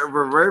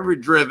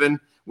driven.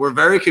 We're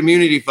very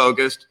community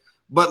focused.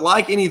 But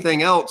like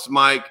anything else,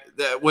 Mike,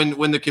 that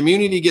when the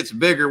community gets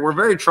bigger, we're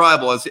very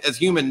tribal as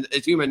human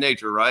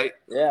nature, right?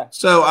 Yeah.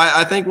 So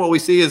I think what we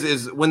see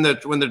is when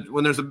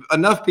there's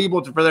enough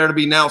people for there to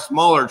be now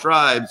smaller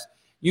tribes,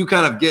 you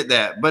kind of get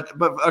that. But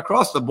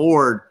across the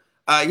board,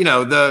 we've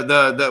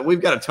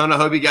got a ton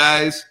of Hobie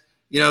guys,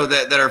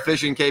 that are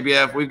fishing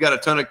KBF. We've got a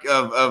ton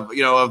of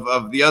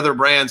the other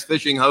brands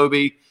fishing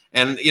Hobie,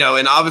 and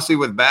obviously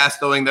with Bass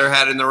throwing their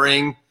hat in the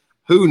ring.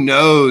 Who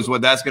knows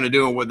what that's going to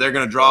do and what they're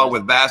going to draw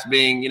with Bass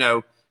being,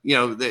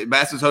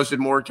 Bass has hosted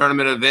more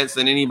tournament events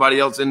than anybody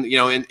else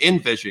in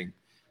fishing.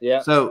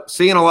 Yeah. So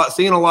seeing a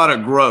lot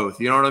of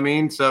growth, you know what I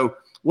mean? So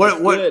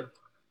what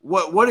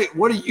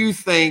do you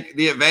think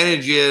the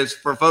advantage is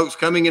for folks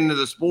coming into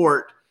the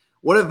sport?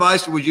 What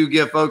advice would you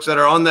give folks that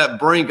are on that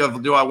brink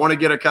of, do I want to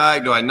get a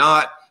kayak? Do I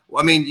not?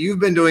 You've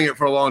been doing it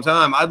for a long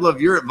time. I'd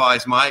love your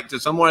advice, Mike, to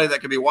somebody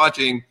that could be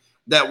watching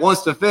that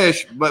wants to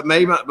fish, but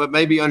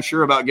maybe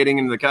unsure about getting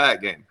into the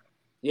kayak game.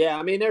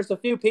 Yeah, there's a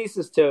few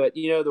pieces to it.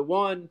 The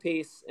one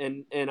piece,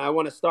 and I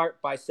want to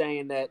start by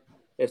saying that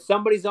if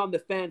somebody's on the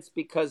fence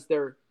because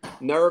they're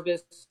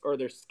nervous or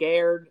they're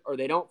scared or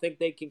they don't think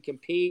they can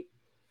compete,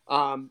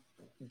 don't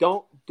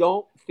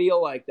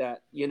feel like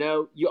that.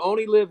 You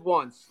only live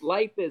once.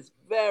 Life is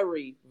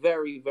very,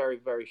 very, very,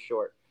 very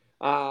short.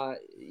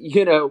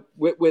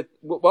 With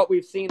what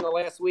we've seen the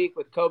last week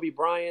with Kobe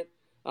Bryant.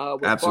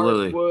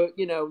 Absolutely.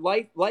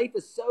 Life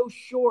is so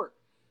short.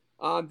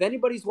 If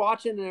anybody's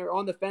watching and they're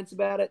on the fence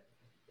about it,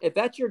 if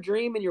that's your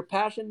dream and your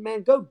passion,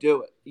 man, go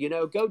do it.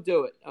 Go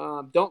do it.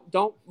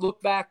 Don't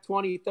look back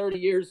 20, 30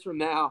 years from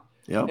now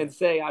and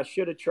say, I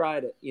should have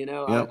tried it.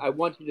 I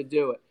want you to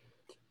do it.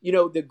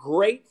 The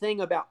great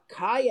thing about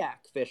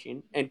kayak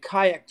fishing and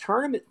kayak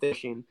tournament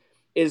fishing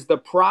is the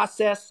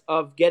process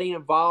of getting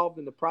involved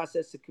and the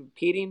process of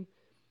competing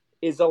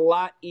is a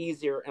lot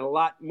easier and a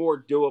lot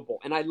more doable.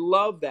 And I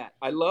love that.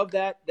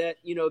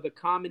 The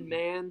common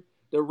man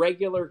the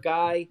regular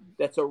guy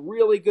that's a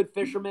really good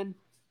fisherman,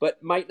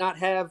 but might not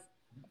have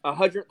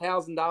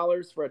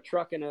 $100,000 for a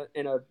truck and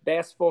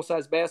a full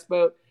size bass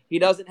boat. He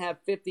doesn't have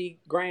 50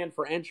 grand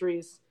for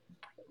entries.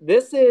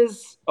 This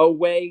is a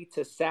way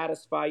to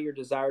satisfy your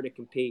desire to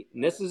compete,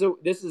 and this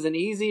is an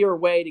easier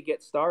way to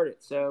get started.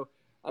 So,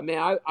 I mean,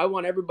 I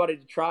want everybody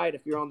to try it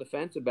if you're on the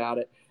fence about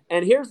it.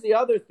 And here's the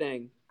other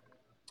thing: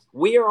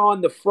 we are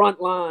on the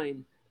front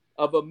line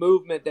of a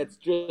movement that's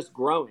just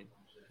growing.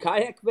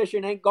 Kayak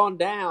fishing ain't gone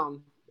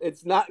down.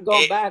 It's not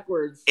gone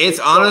backwards. It's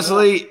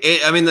honestly,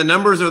 I mean, the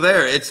numbers are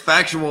there. It's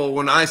factual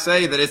when I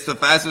say that it's the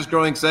fastest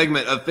growing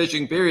segment of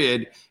fishing,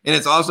 period. And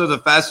it's also the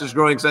fastest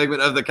growing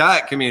segment of the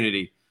kayak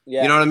community.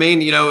 Yeah. You know what I mean?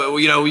 You go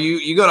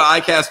to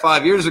ICAST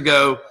 5 years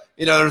ago,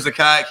 there was a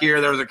kayak here,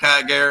 there was a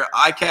kayak there.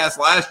 ICAST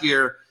last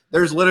year,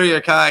 there's literally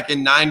a kayak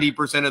in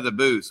 90% of the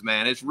booths,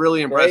 man. It's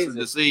really impressive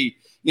to see.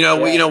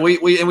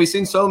 We've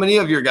seen so many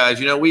of your guys.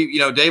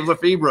 Dave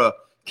Lefebvre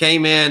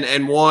came in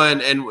and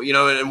won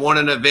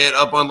an event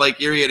up on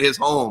Lake Erie at his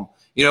home.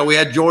 We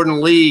had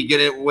Jordan Lee get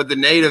it with the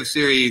Native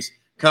Series,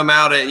 come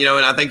out and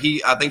I think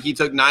he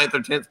took 9th or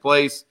 10th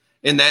place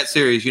in that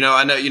series.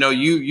 I know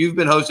you've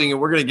been hosting,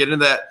 and we're going to get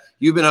into that.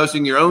 You've been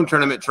hosting your own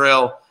tournament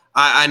trail.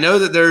 I know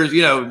that there's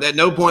at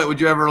no point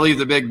would you ever leave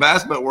the big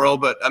bass boat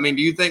world, but I mean,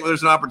 do you think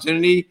there's an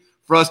opportunity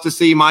for us to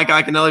see Mike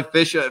Iaconelli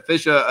fish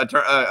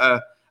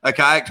a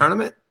kayak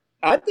tournament?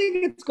 I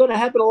think it's going to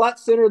happen a lot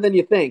sooner than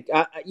you think.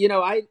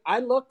 I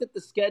looked at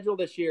the schedule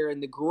this year,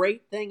 and the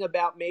great thing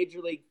about Major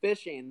League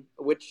Fishing,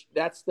 which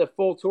that's the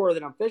full tour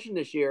that I'm fishing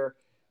this year,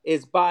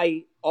 is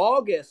by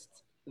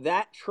August,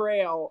 that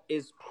trail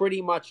is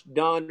pretty much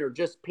done or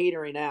just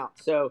petering out.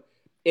 So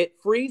it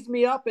frees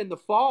me up in the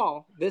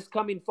fall, this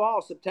coming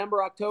fall,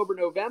 September, October,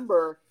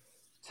 November,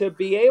 to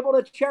be able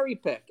to cherry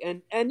pick.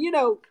 And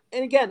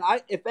again,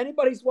 if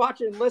anybody's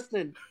watching and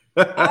listening,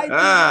 I do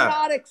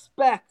not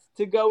expect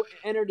to go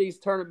enter these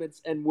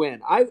tournaments and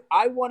win.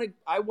 I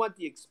want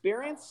the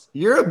experience.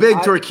 You're a big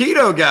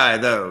Torquedo guy,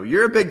 though.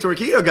 You're a big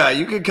Torquedo guy.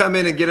 You could come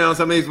in and get on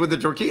some of these with the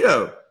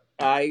Torquedo.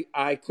 I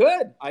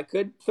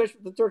could fish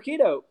with the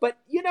Torquedo, but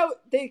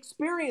the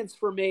experience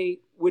for me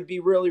would be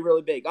really,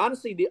 really big.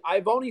 Honestly,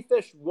 I've only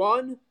fished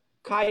one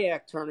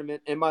kayak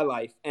tournament in my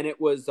life, and it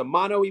was a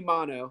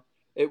mano-a-mano.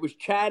 It was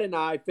Chad and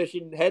I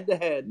fishing head to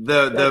head.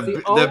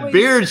 The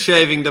beard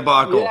shaving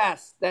debacle.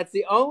 Yes, that's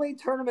the only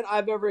tournament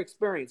I've ever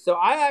experienced. So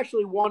I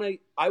actually want to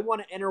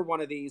enter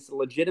one of these, a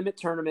legitimate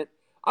tournament.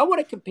 I want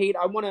to compete.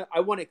 I want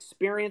to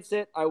experience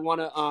it. I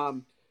want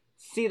to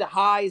see the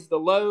highs, the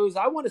lows.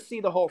 I want to see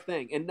the whole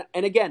thing.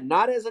 And again,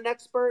 not as an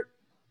expert,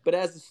 but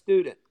as a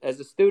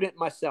student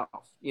myself.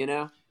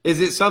 Is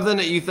it something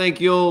that you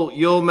think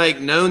you'll make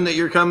known that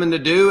you're coming to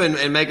do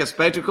and make a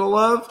spectacle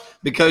of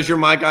because you're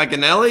Mike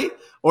Iaconelli?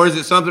 Or is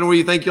it something where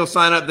you think you'll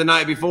sign up the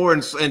night before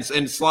and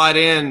slide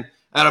in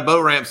at a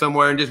boat ramp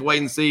somewhere and just wait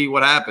and see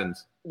what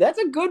happens? That's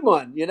a good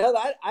one.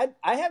 I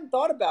haven't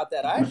thought about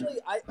that.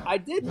 I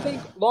did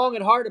think long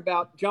and hard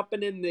about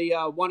jumping in the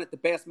one at the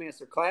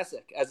Bassmaster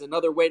Classic as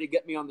another way to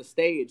get me on the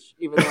stage,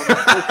 even though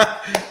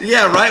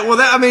yeah, right. Well,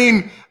 I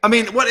mean,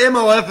 what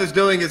MLF is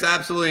doing is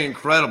absolutely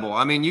incredible.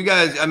 I mean, you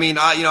guys. I mean,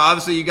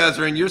 obviously, you guys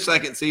are in your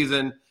second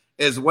season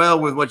as well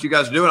with what you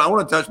guys are doing. I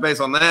want to touch base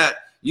on that.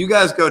 You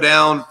guys go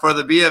down for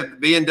the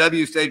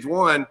B&W Stage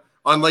 1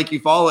 on Lake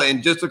Eufaula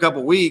in just a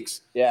couple weeks.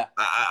 Yeah.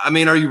 I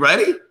mean, are you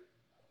ready?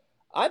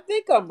 I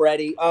think I'm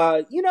ready.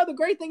 The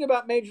great thing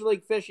about Major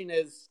League Fishing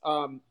is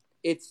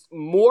it's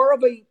more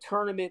of a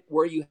tournament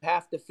where you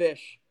have to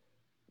fish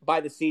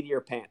by the seat of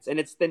your pants. And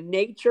it's the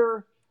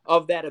nature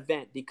of that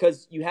event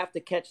because you have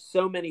to catch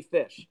so many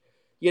fish.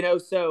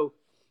 So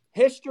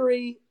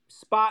history,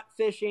 spot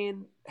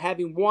fishing,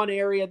 having one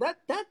area,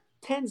 that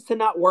tends to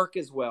not work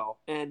as well.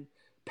 And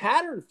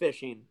pattern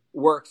fishing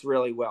works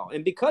really well.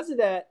 And because of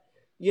that,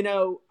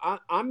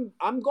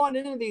 I'm going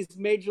into these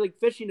Major League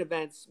Fishing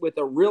events with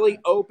a really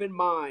open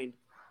mind,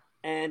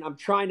 and I'm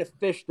trying to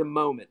fish the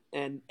moment.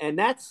 And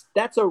that's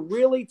a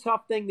really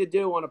tough thing to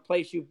do on a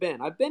place you've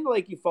been. I've been to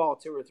Lake Eufaula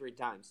 2 or 3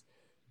 times,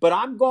 but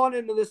I'm going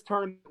into this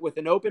tournament with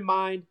an open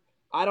mind.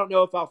 I don't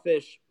know if I'll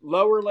fish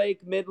lower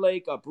lake, mid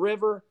lake,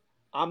 upriver.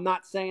 I'm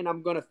not saying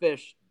I'm going to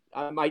fish.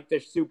 I might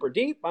fish super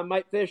deep. I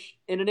might fish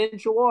in an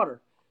inch of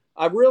water.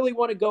 I really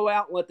want to go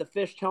out and let the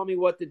fish tell me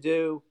what to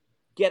do,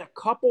 get a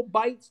couple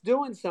bites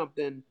doing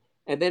something,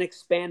 and then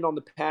expand on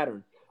the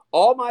pattern.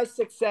 All my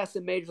success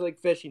in Major League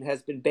Fishing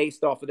has been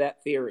based off of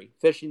that theory,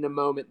 fishing the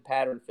moment and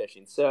pattern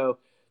fishing. So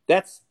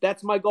that's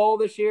my goal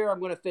this year.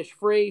 I'm going to fish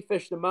free,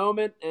 fish the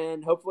moment,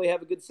 and hopefully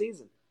have a good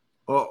season.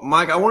 Well,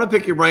 Mike, I want to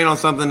pick your brain on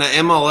something that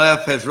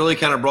MLF has really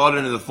kind of brought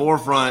into the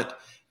forefront,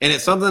 and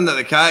it's something that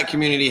the kayak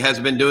community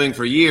has been doing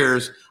for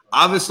years.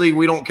 Obviously,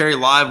 we don't carry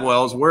live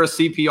wells. We're a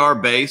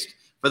CPR-based.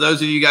 For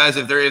those of you guys,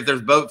 if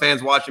there's boat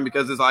fans watching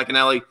because it's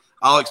Iaconelli,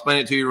 I'll explain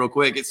it to you real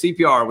quick. It's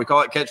CPR. We call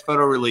it catch,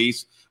 photo,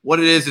 release. What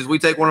it is we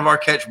take one of our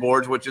catch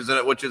boards, which is an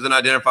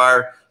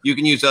identifier. You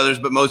can use others,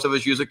 but most of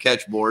us use a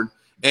catch board,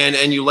 and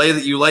you lay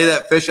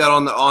that fish out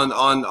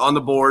on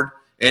the board,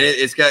 and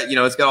it's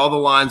got all the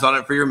lines on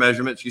it for your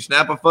measurements. You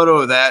snap a photo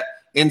of that,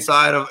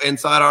 inside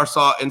our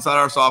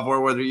software,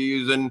 whether you're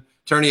using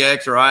Tourney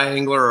X or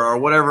iAngler or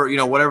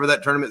whatever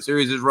that tournament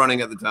series is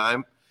running at the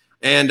time.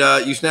 And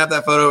you snap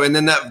that photo, and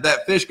then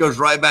that fish goes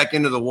right back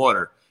into the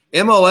water.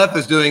 MLF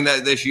is doing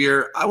that this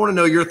year. I want to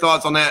know your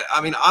thoughts on that.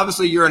 I mean,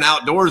 obviously you're an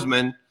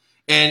outdoorsman,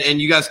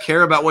 and you guys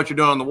care about what you're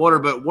doing on the water,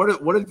 but what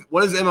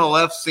is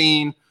MLF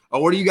seeing,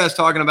 or what are you guys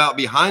talking about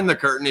behind the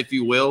curtain, if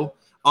you will,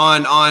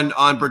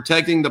 on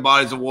protecting the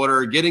bodies of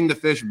water, getting the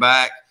fish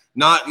back,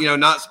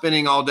 not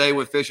spending all day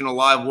with fish in a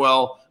live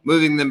well,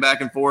 moving them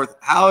back and forth?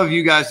 How have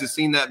you guys just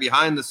seen that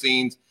behind the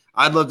scenes?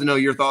 I'd love to know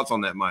your thoughts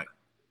on that, Mike.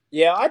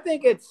 Yeah, I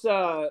think it's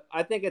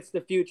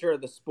the future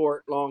of the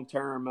sport long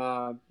term.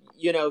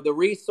 The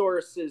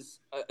resource is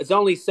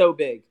only so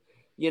big.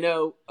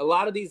 A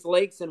lot of these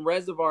lakes and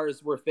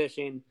reservoirs we're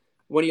fishing,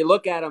 when you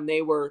look at them,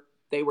 they were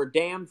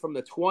dammed from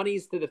the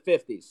 20s to the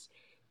 50s.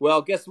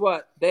 Well, guess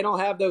what? They don't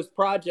have those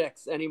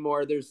projects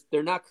anymore.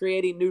 They're not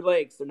creating new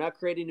lakes. They're not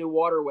creating new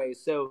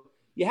waterways. So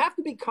you have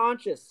to be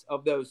conscious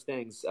of those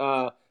things.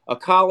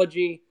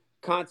 Ecology,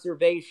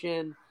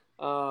 conservation,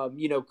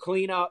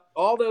 cleanup,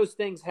 all those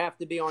things have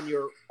to be on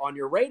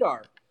your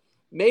radar.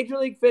 Major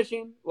League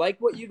Fishing, like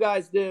what you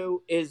guys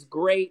do, is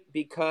great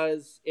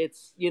because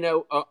it's,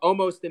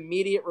 almost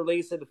immediate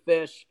release of the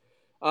fish.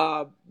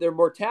 Their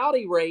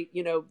mortality rate,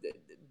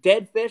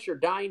 dead fish or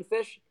dying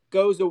fish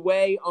goes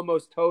away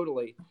almost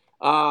totally.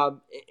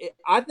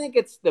 I think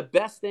it's the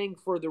best thing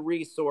for the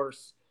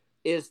resource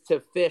is to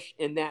fish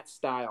in that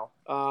style.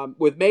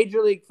 With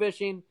Major League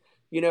Fishing,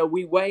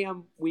 we weigh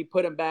them, we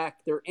put them back,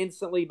 they're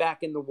instantly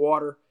back in the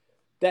water.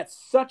 That's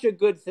such a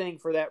good thing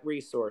for that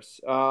resource.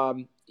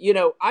 I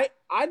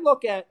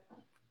look at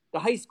the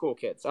high school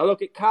kids. I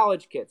look at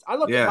college kids. I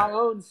look at my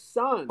own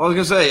son. I was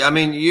gonna say, I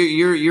mean,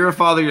 you're a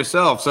father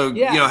yourself, so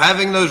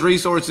having those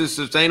resources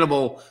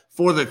sustainable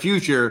for the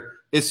future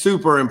is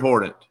super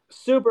important.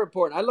 Super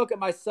important. I look at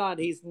my son.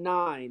 He's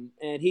 9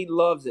 and he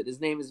loves it. His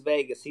name is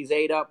Vegas. He's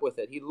ate up with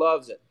it. He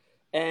loves it.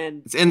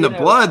 And it's in the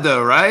blood,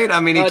 though, right? I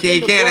mean,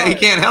 he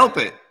can't help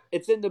it.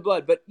 It's in the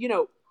blood, but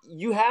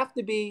you have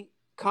to be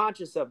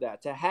conscious of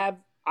that.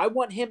 I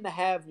want him to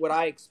have what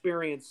I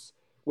experience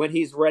when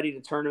he's ready to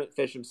tournament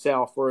fish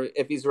himself, or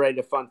if he's ready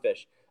to fun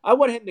fish. I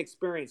want him to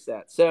experience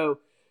that. So,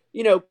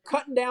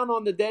 cutting down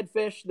on the dead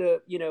fish,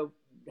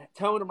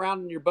 towing them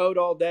around in your boat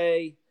all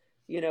day,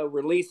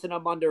 releasing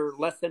them under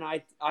less than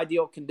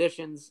ideal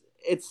conditions,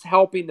 it's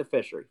helping the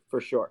fishery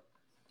for sure.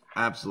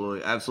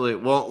 Absolutely.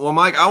 Absolutely. Well,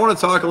 Mike, I want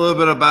to talk a little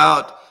bit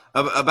about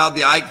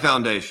the Ike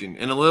Foundation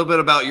and a little bit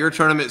about your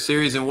tournament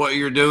series and what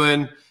you're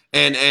doing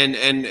and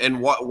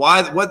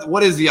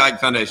what is the Ike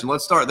Foundation?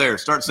 Let's start there.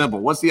 Start simple.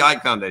 What's the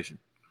Ike Foundation?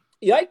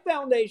 The Ike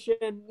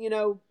Foundation,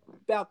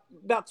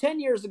 about 10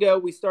 years ago,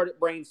 we started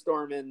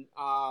brainstorming,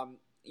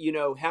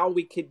 how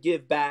we could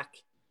give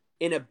back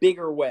in a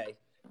bigger way.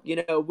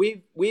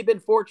 We've been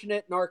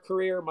fortunate in our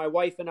career, my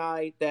wife and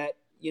I, that,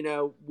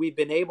 we've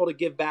been able to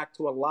give back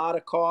to a lot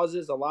of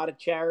causes, a lot of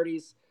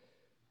charities,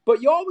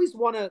 but you always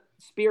want to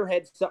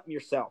spearhead something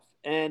yourself.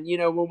 And,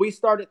 when we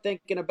started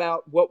thinking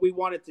about what we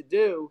wanted to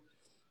do,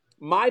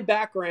 my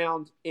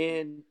background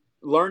in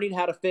learning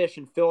how to fish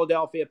in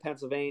Philadelphia,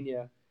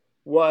 Pennsylvania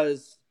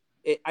it's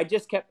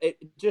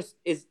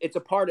a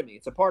part of me.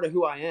 It's a part of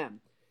who I am.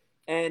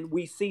 And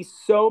we see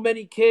so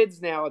many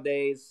kids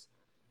nowadays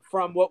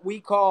from what we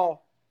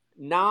call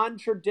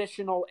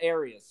non-traditional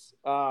areas,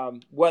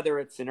 whether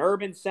it's an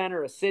urban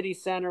center, a city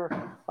center,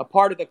 a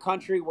part of the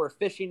country where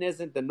fishing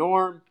isn't the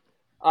norm.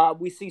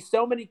 We see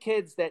so many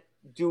kids that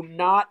do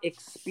not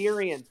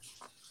experience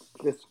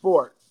the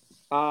sport.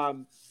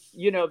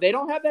 They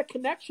don't have that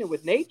connection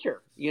with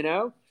nature,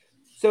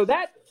 So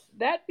that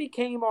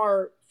became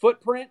our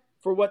footprint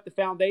for what the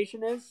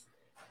foundation is.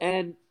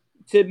 And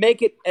to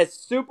make it as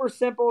super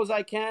simple as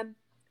I can,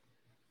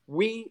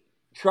 we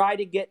try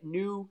to get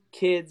new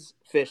kids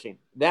fishing.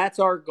 That's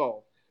our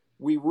goal.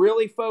 We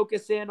really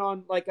focus in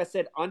on, like I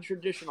said,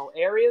 untraditional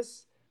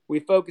areas. We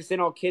focus in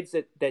on kids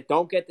that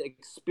don't get to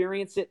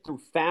experience it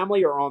through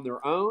family or on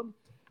their own.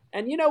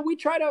 And, we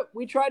try to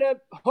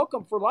hook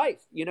them for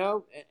life,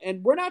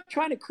 and we're not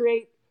trying to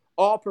create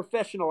all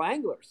professional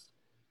anglers.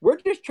 We're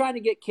just trying to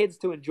get kids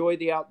to enjoy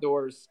the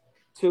outdoors,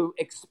 to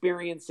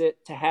experience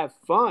it, to have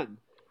fun.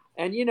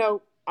 And,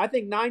 I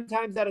think 9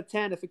 times out of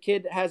 10, if a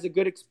kid has a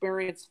good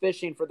experience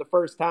fishing for the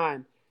first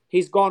time,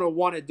 he's going to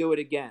want to do it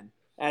again.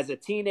 As a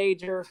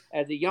teenager,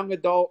 as a young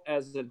adult,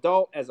 as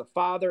a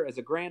father, as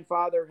a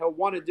grandfather, he'll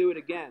want to do it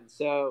again.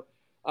 So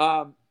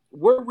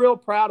we're real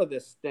proud of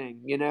this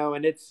thing,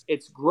 and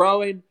it's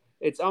growing.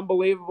 It's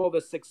unbelievable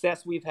the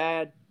success we've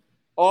had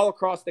all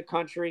across the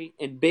country,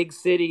 in big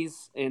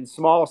cities, in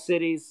small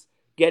cities,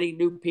 getting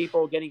new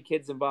people, getting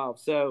kids involved.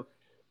 So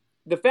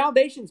the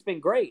foundation's been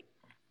great.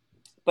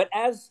 But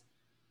as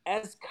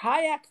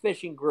kayak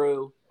fishing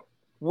grew,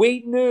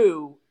 we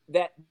knew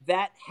that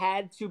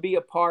had to be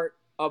a part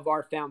of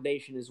our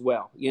foundation as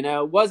well.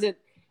 It wasn't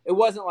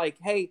like,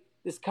 hey,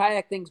 this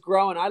kayak thing's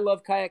growing. I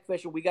love kayak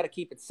fishing. We got to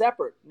keep it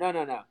separate.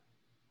 No.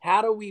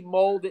 How do we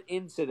mold it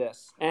into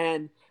this?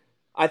 And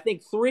I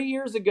think 3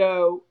 years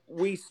ago,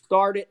 we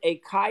started a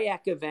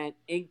kayak event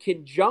in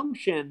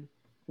conjunction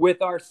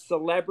with our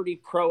celebrity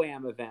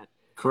pro-am event.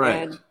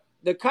 Correct. And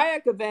the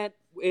kayak event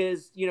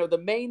is,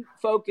 the main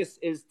focus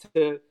is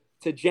to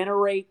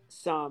generate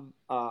some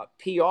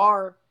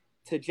PR,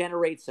 to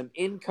generate some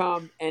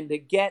income, and to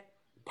get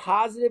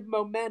positive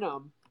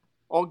momentum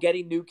on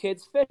getting new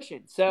kids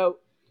fishing. So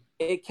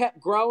it kept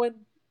growing.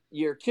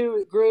 Year 2,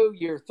 it grew.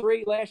 Year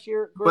 3, last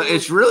year, it grew. But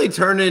it's really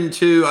turned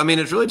into,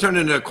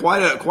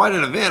 quite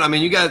an event. I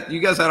mean, you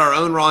guys had our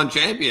own Ron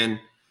Champion,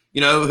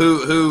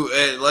 who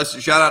let's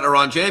shout out to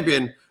Ron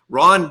Champion.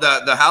 Ron,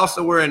 the house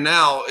that we're in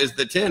now is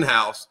the 10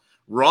 house.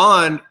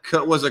 Ron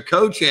was a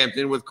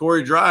co-champion with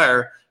Corey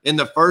Dreyer in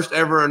the first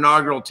ever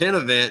inaugural 10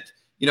 event,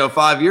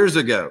 5 years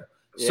ago.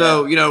 Yeah.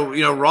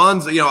 So,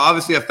 Ron's,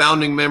 obviously a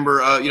founding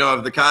member,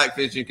 of the kayak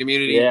fishing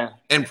community,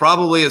 and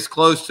probably as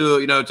close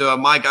to, to a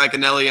Mike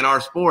Iaconelli in our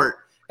sport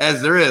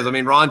as there is. I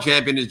mean, Ron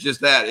Champion is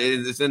just that.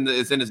 It's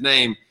in his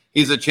name.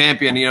 He's a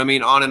champion,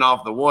 on and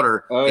off the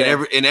water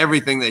in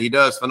everything that he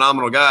does.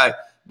 Phenomenal guy.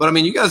 But I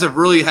mean, you guys have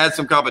really had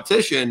some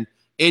competition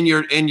in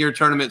your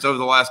tournaments over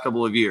the last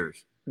couple of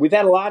years. We've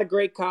had a lot of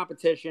great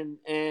competition.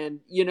 And,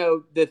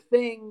 the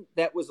thing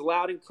that was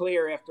loud and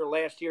clear after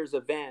last year's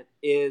event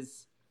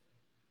is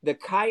the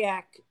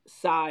kayak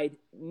side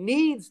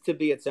needs to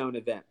be its own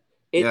event.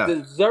 It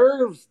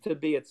deserves to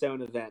be its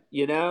own event,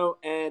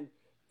 and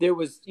there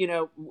was,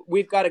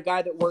 we've got a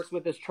guy that works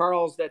with us,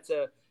 Charles,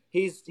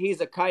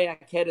 he's a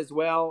kayak head as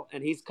well.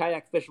 And he's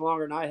kayak fishing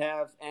longer than I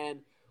have. And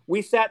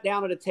we sat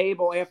down at a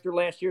table after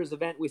last year's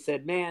event. We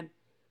said, man,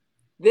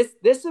 this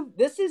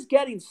is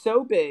getting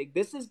so big.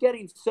 This is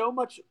getting so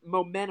much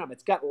momentum.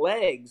 It's got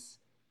legs.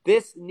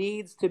 This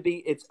needs to be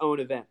its own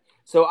event.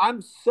 So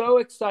I'm so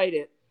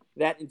excited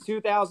that in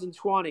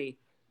 2020,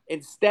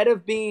 instead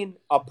of being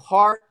a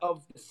part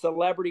of the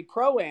Celebrity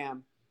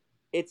Pro-Am,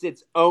 it's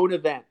its own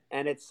event.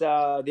 And it's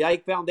the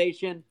Ike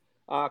Foundation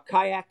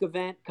kayak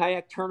event,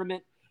 kayak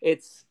tournament.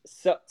 It's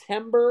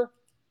September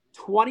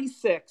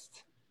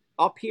 26th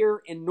up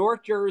here in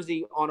North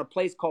Jersey on a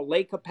place called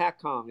Lake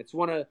Hopatcong. It's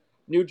one of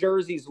New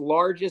Jersey's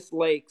largest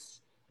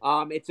lakes.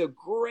 It's a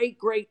great,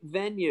 great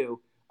venue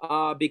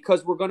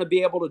because we're going to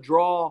be able to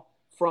draw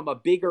from a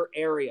bigger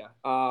area.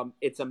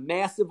 It's a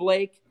massive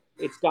lake.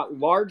 It's got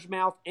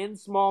largemouth and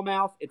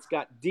smallmouth. It's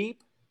got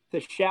deep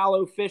to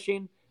shallow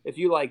fishing. If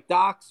you like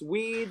docks,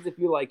 weeds, if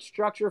you like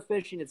structure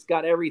fishing, it's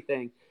got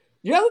everything.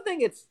 The other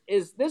thing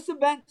is this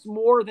event's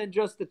more than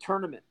just a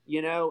tournament,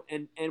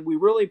 and we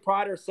really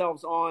pride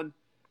ourselves on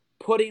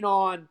putting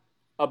on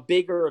a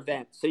bigger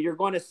event. So you're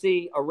going to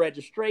see a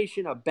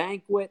registration, a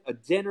banquet, a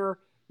dinner.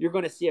 You're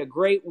going to see a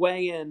great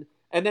weigh-in.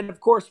 And then, of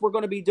course, we're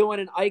going to be doing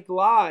an Ike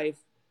Live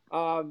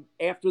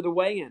after the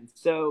weigh-in.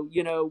 So,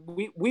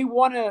 we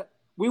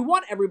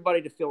want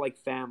everybody to feel like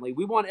family.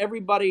 We want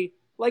everybody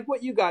like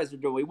what you guys are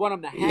doing. We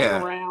want them to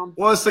hang around.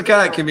 Well, it's the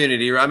kayak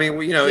community. I mean,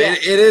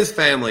 it is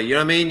family. You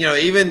know what I mean?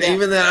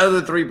 Even that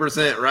other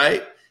 3%,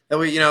 right?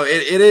 That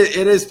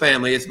it is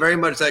family. It's very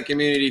much that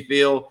community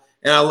feel.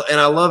 And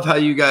I love how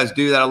you guys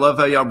do that. I love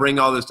how y'all bring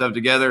all this stuff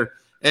together.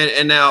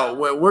 And now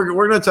we're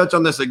going to touch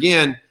on this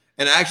again.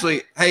 And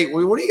actually, hey,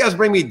 when do you guys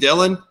bring me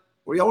Dylan?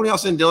 When y'all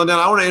send Dylan down?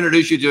 I want to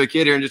introduce you to a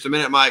kid here in just a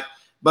minute, Mike.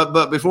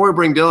 But before we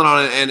bring Dylan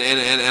on, and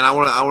I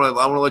want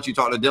to let you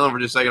talk to Dylan for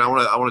just a second. I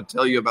want to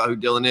tell you about who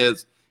Dylan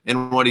is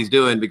and what he's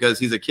doing because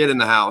he's a kid in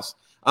the house.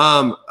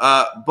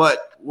 But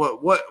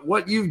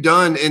what you've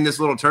done in this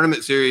little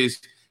tournament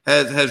series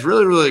has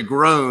really, really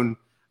grown.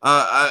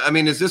 I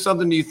mean, is this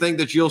something you think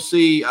that you'll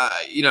see?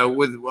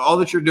 With all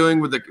that you're doing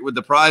with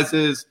the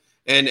prizes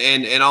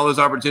and all those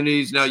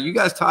opportunities. Now, you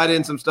guys tied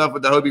in some stuff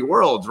with the Hobie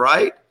Worlds,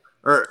 right?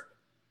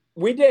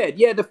 We did,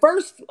 yeah. The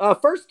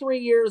first 3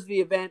 years of the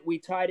event, we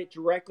tied it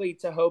directly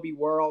to Hobie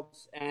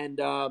Worlds, and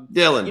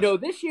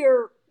Dylan. This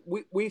year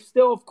we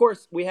still, of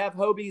course, we have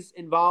Hobies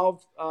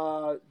involved.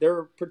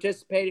 They're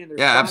participating.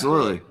 They're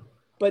absolutely.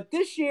 But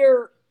this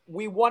year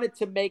we wanted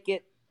to make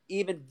it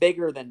even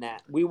bigger than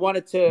that. We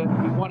wanted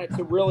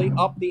to really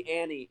up the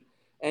ante,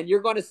 and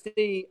you're going to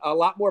see a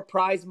lot more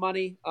prize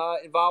money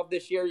involved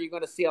this year. You're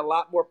going to see a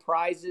lot more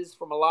prizes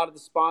from a lot of the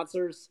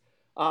sponsors.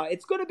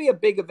 It's going to be a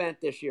big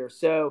event this year.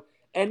 So.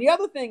 And the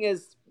other thing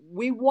is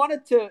we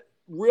wanted to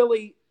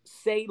really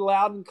say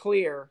loud and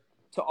clear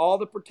to all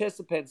the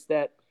participants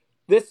that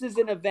this is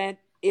an event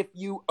if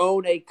you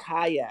own a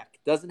kayak.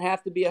 Doesn't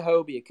have to be a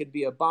Hobie. It could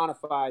be a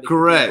Bonafide.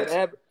 Correct.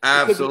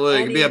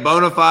 Absolutely. It could be a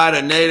Bonafide,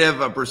 a Native,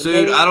 a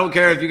Pursuit. I don't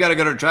care if you got to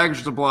go to Tractor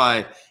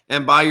Supply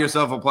and buy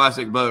yourself a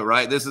plastic boat,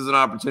 right? This is an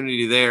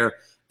opportunity there.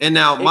 And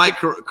now, Mike,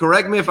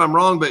 correct me if I'm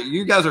wrong, but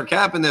you guys are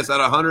capping this at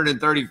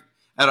 130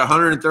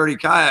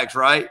 kayaks,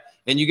 right?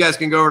 And you guys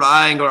can go over to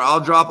iAngler.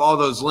 I'll drop all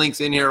those links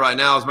in here right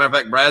now. As a matter of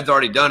fact, Brad's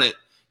already done it.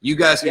 You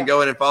guys can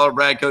go in and follow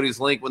Brad Cody's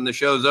link when the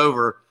show's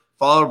over.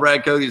 Follow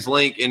Brad Cody's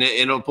link, and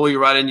it'll pull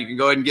you right in. You can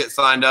go ahead and get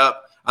signed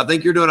up. I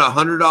think you're doing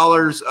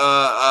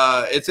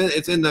 $100. It's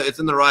in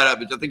the write-up.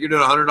 I think you're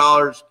doing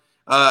 $100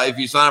 if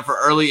you sign up for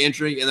early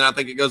entry, and then I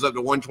think it goes up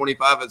to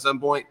 $125 at some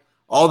point.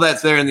 All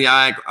that's there in the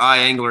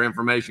iAngler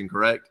information,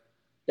 correct?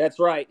 That's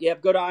right.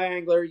 Yep. Go to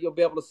iAngler. You'll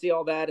be able to see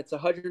all that. It's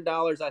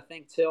 $100, I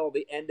think, till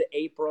the end of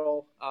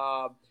April.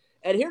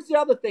 And here's the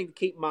other thing to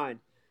keep in mind.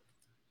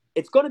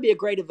 It's going to be a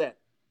great event.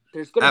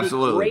 There's going to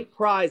be great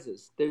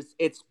prizes.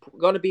 It's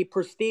going to be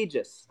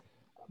prestigious.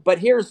 But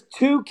here's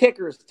two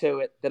kickers to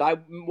it that I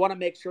want to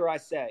make sure I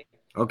say.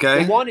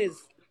 Okay. The one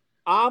is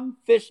I'm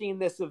fishing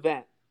this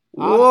event.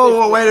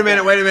 Whoa, wait a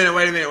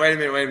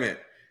minute.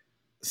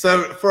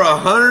 So for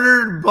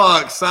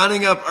 $100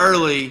 signing up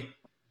early,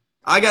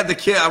 I got the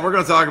kid. We're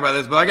going to talk about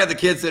this, but I got the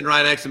kid sitting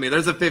right next to me.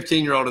 There's a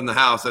 15-year-old in the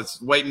house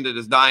that's waiting to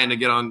just dying to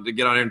get on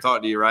here and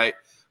talk to you, right?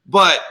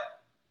 But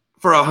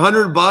for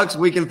 $100,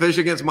 we can fish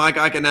against Mike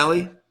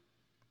Iaconelli.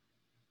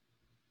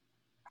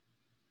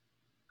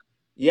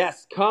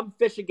 Yes, come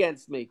fish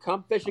against me.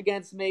 Come fish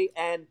against me.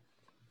 And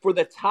for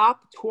the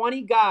top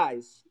 20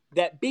 guys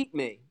that beat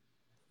me,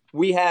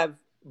 we have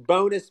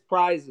bonus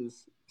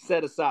prizes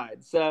set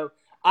aside. So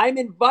I'm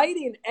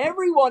inviting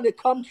everyone to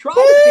come try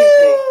to beat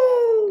me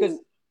because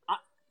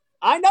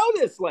I know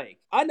this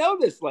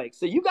lake.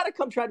 So you got to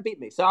come try to beat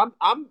me. So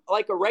I'm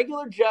like a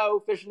regular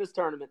Joe fishing this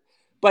tournament.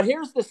 But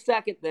here's the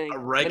second thing. A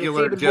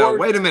regular Joe.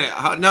 Wait a minute.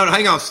 No,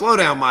 hang on. Slow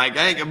down, Mike.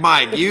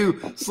 Mike, you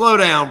slow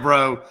down,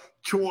 bro.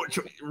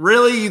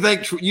 Really?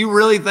 You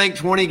really think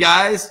 20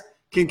 guys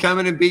can come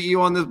in and beat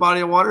you on this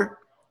body of water?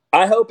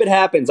 I hope it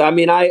happens. I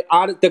mean,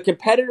 the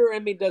competitor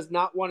in me does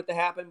not want it to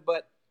happen,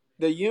 but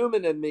the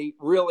human in me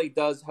really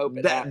does hope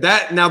it happens.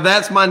 Now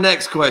that's my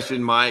next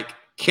question, Mike.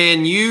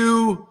 Can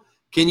you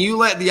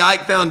let the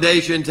Ike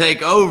Foundation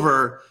take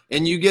over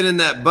and you get in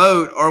that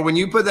boat, or when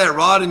you put that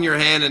rod in your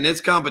hand and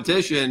it's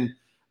competition,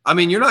 I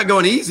mean, you're not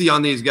going easy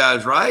on these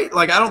guys, right?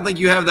 Like, I don't think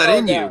you have that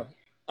in you.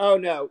 Oh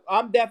no,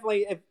 I'm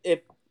definitely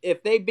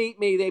if they beat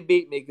me, they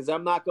beat me because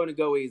I'm not going to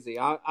go easy.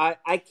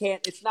 I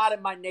can't. It's not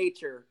in my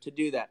nature to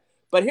do that.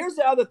 But here's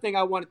the other thing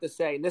I wanted to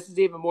say, and this is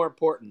even more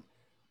important.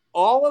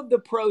 All of the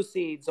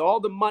proceeds, all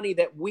the money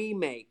that we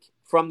make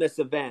from this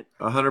event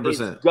 100%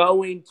 is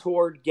going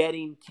toward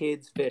getting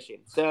kids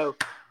fishing. So,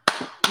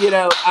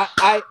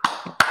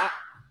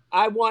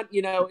 I want,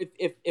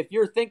 if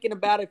you're thinking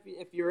about it,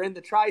 if you're in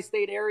the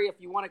tri-state area, if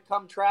you want to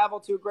come travel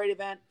to a great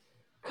event,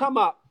 come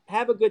up,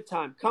 have a good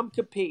time, come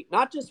compete,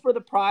 not just for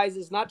the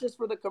prizes, not just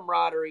for the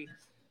camaraderie,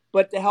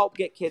 but to help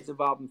get kids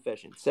involved in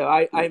fishing. So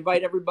I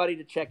invite everybody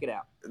to check it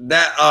out.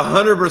 That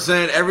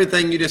 100%,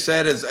 everything you just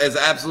said is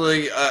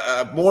absolutely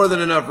more than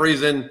enough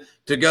reason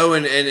to go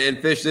and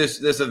fish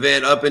this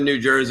event up in New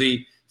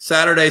Jersey.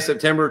 Saturday,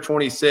 September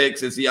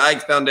 26th. It's the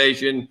Ike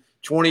Foundation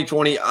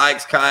 2020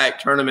 Ike's Kayak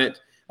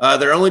Tournament.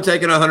 They're only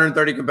taking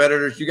 130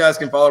 competitors. You guys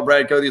can follow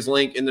Brad Cody's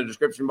link in the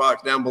description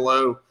box down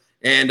below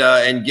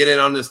and get in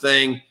on this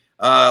thing.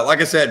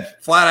 Like I said,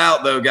 flat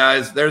out though,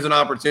 guys, there's an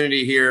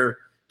opportunity here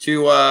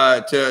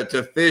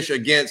to fish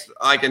against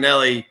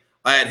Iaconelli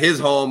at his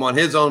home on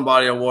his own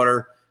body of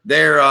water.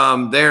 They're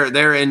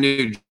in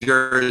New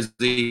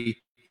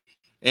Jersey,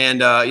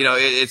 and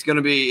it's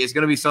gonna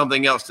be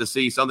something else to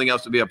see, something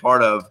else to be a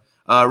part of.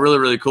 Really,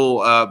 really cool.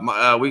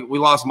 We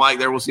lost Mike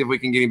there. We'll see if we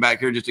can get him back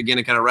here just again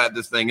to kind of wrap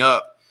this thing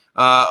up.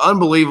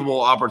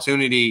 Unbelievable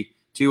opportunity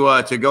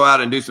to go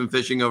out and do some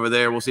fishing over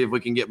there. We'll see if we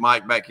can get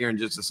Mike back here in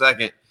just a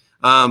second.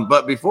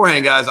 But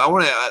beforehand, guys,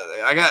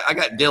 I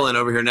got Dylan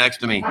over here next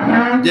to me.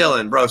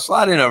 Dylan, bro,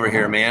 slide in over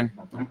here, man.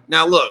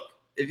 Now look,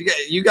 if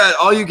you got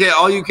all you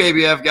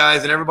KBF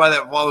guys and everybody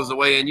that follows the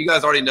way in, you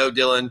guys already know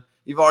Dylan.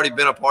 You've already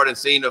been a part and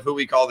seen of who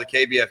we call the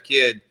KBF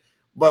kid.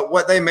 But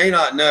what they may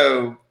not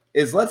know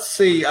is, let's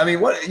see. I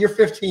mean, you're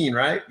 15,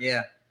 right?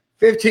 Yeah.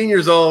 15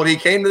 years old. He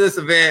came to this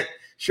event.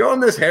 Show him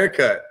this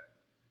haircut.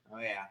 Oh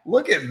yeah.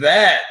 Look at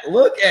that.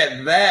 Look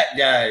at that,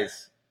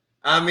 guys.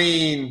 I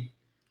mean,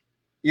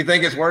 you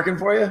think it's working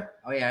for you?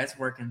 Oh yeah, it's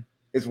working.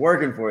 It's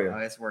working for you. Oh,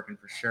 it's working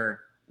for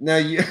sure. Now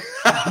you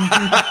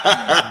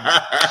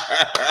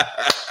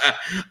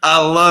I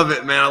love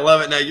it, man. I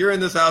love it. Now you're in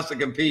this house to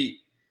compete.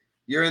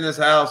 You're in this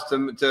house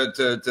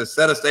to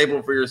set a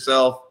stable for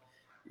yourself.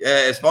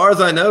 As far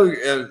as I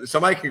know,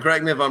 somebody can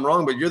correct me if I'm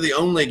wrong, but you're the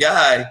only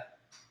guy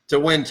to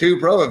win 2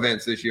 pro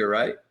events this year,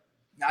 right?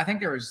 I think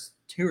there was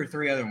 2 or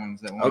 3 other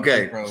ones that won.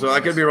 Okay, pro so events.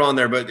 I could be wrong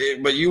there, but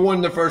you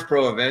won the first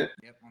pro event.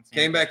 Yep.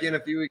 Came back in a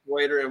few weeks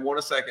later and won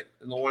a second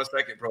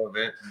pro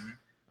event. Mm-hmm.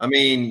 I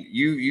mean,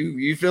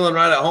 you feeling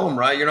right at home,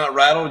 right? You're not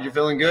rattled. You're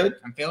feeling good.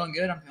 I'm feeling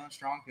good. I'm feeling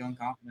strong. Feeling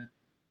confident.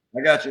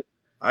 I got you.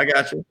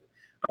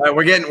 All right,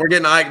 we're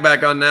getting Ike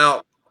back on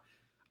now.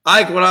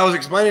 Ike, what I was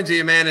explaining to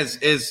you, man,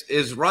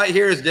 is right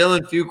here is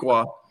Dylan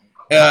Fuqua,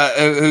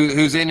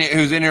 who's in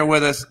here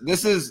with us.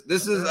 This is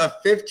a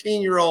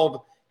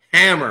 15-year-old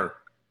hammer,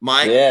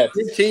 Mike. Yes.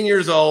 15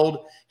 years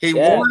old. He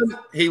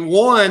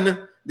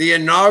won the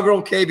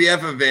inaugural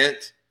KBF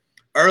event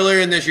earlier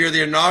in this year,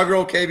 the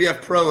inaugural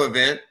KBF Pro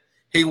event.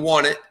 He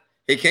won it.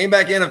 He came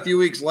back in a few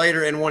weeks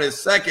later and won his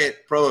second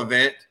pro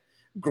event.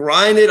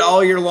 Grinded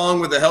all year long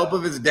with the help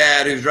of his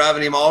dad, who's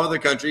driving him all over the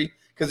country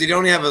because he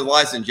don't even have a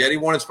license yet. He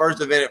won his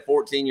first event at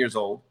 14 years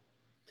old.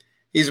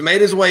 He's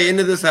made his way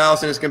into this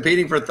house and is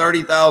competing for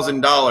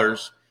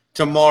 $30,000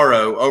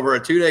 tomorrow over a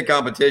 2-day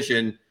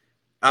competition.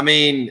 I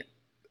mean,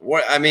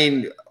 what I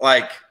mean,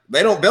 like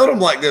they don't build them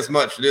like this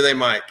much, do they,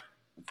 Mike?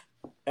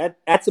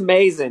 That's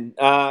amazing.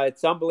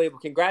 It's unbelievable.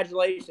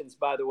 Congratulations,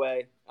 by the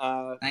way.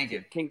 Thank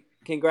you.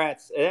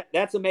 Congrats.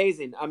 That's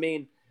amazing. I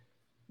mean,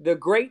 the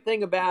great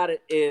thing about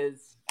it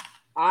is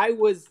I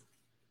was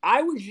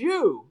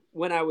you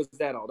when I was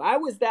that old. I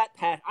was that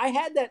I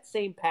had that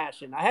same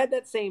passion. I had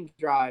that same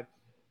drive,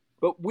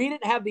 but we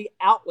didn't have the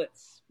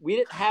outlets. We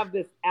didn't have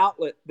this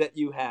outlet that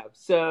you have.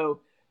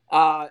 So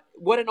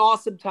what an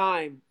awesome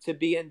time to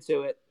be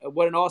into it.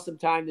 What an awesome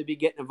time to be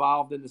getting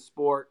involved in the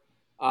sport.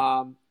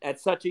 At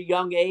such a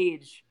young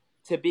age,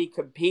 to be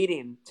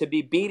competing, to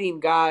be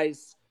beating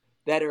guys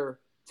that are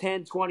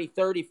 10, 20,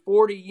 30,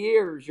 40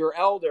 years your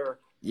elder.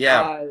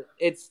 Yeah.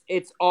 It's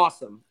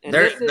awesome. And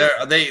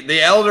the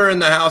elder in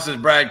the house is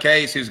Brad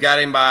Case, who's got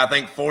him by, I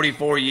think,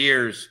 44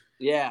 years.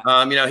 Yeah.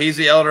 He's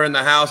the elder in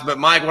the house. But,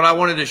 Mike, what I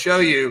wanted to show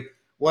you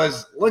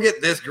was look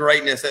at this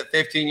greatness at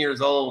 15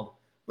 years old.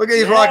 Look at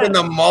he's rocking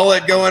the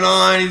mullet going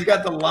on. He's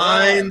got the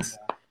lines.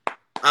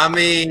 I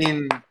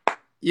mean,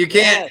 you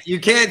can't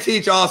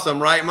teach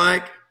awesome, right,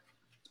 Mike?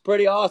 It's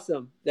pretty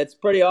awesome. That's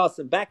pretty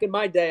awesome. Back in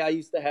my day, I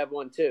used to have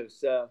one too,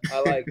 so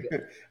I like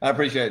it. I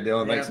appreciate it,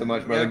 Dylan. Thanks so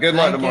much, brother. Yeah, Good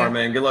luck tomorrow,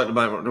 man. Good luck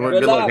tomorrow.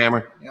 Good luck,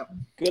 Hammer. Yep.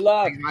 Good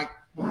luck. Thanks, Mike.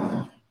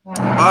 All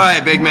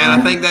right, big man.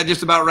 I think that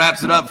just about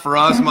wraps it up for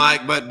us,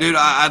 Mike. But, dude,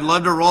 I'd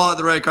love to roll out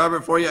the red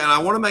carpet for you, and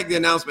I want to make the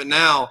announcement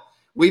now.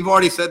 We've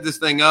already set this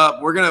thing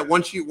up. We're gonna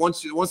once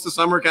the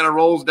summer kind of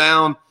rolls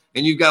down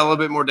and you've got a little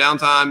bit more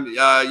downtime,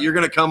 you're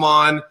gonna come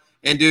on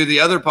and do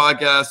the other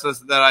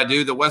podcast that I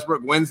do, the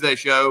Westbrook Wednesday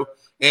show,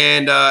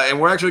 and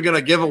we're actually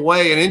gonna give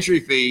away an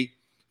entry fee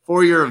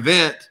for your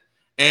event,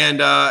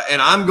 and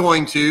I'm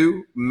going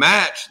to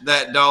match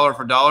that dollar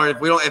for dollar.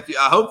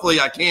 Hopefully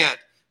I can't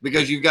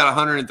because you've got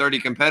 130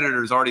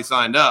 competitors already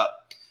signed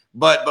up,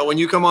 but when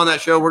you come on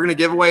that show, we're gonna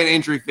give away an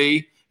entry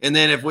fee. And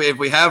then if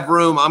we have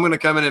room, I'm going to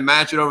come in and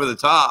match it over the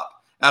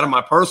top out of my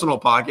personal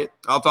pocket.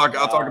 I'll talk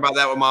about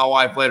that with my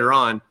wife later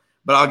on,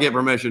 but I'll get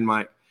permission,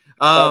 Mike.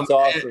 That's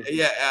awesome.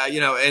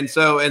 And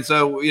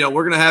so we're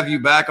going to have you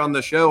back on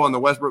the show, on the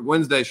Westbrook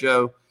Wednesday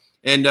show,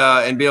 and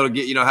be able to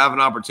get have an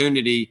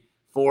opportunity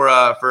for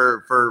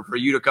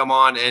you to come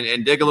on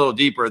and dig a little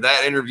deeper.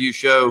 That interview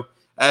show,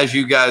 as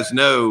you guys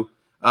know,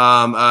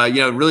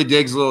 really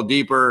digs a little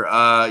deeper,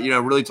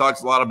 really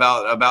talks a lot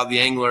about the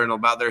angler and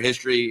about their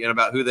history and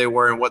about who they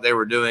were and what they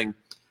were doing.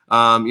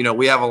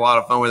 We have a lot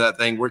of fun with that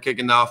thing. We're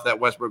kicking off that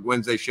Westbrook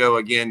Wednesday show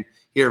again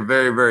here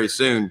very, very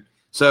soon.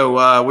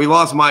 So we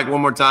lost Mike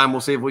one more time. We'll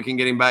see if we can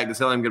get him back to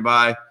tell him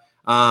goodbye.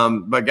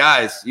 But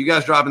guys, you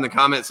guys drop in the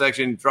comment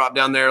section, drop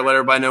down there, let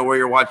everybody know where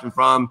you're watching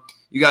from.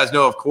 You guys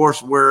know, of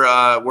course,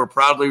 we're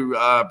proudly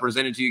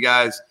presented to you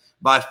guys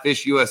by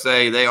Fish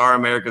USA. They are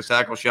America's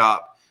tackle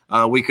shop.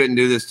 We couldn't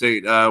do this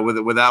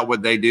without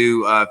what they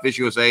do. Fish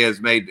USA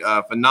has made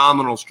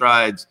phenomenal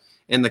strides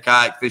in the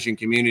kayak fishing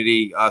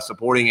community,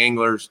 supporting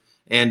anglers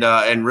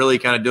and really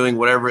kind of doing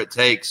whatever it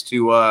takes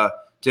to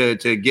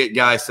get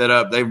guys set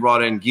up. They've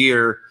brought in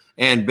gear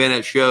and been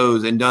at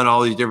shows and done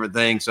all these different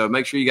things. So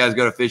make sure you guys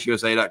go to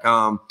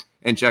fishusa.com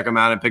and check them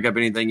out and pick up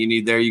anything you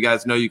need there. You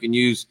guys know you can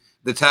use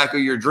the Tackle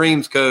Your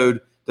Dreams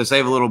code to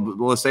save a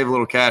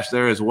little cash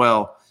there as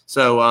well.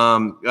 So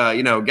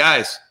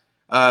guys.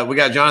 We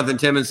got Jonathan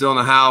Timmons still in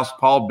the house.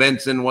 Paul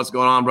Benson, what's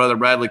going on, brother?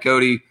 Bradley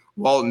Cody,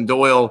 Walton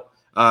Doyle,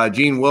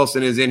 Gene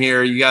Wilson is in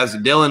here. You guys,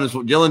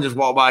 Dylan just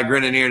walked by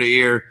grinning ear to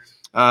ear.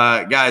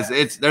 Guys,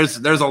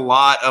 there's a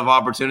lot of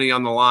opportunity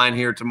on the line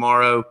here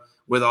tomorrow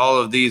with all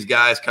of these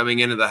guys coming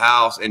into the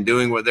house and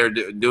doing what they're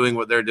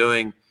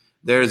doing.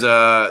 There's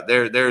a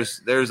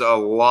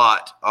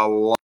lot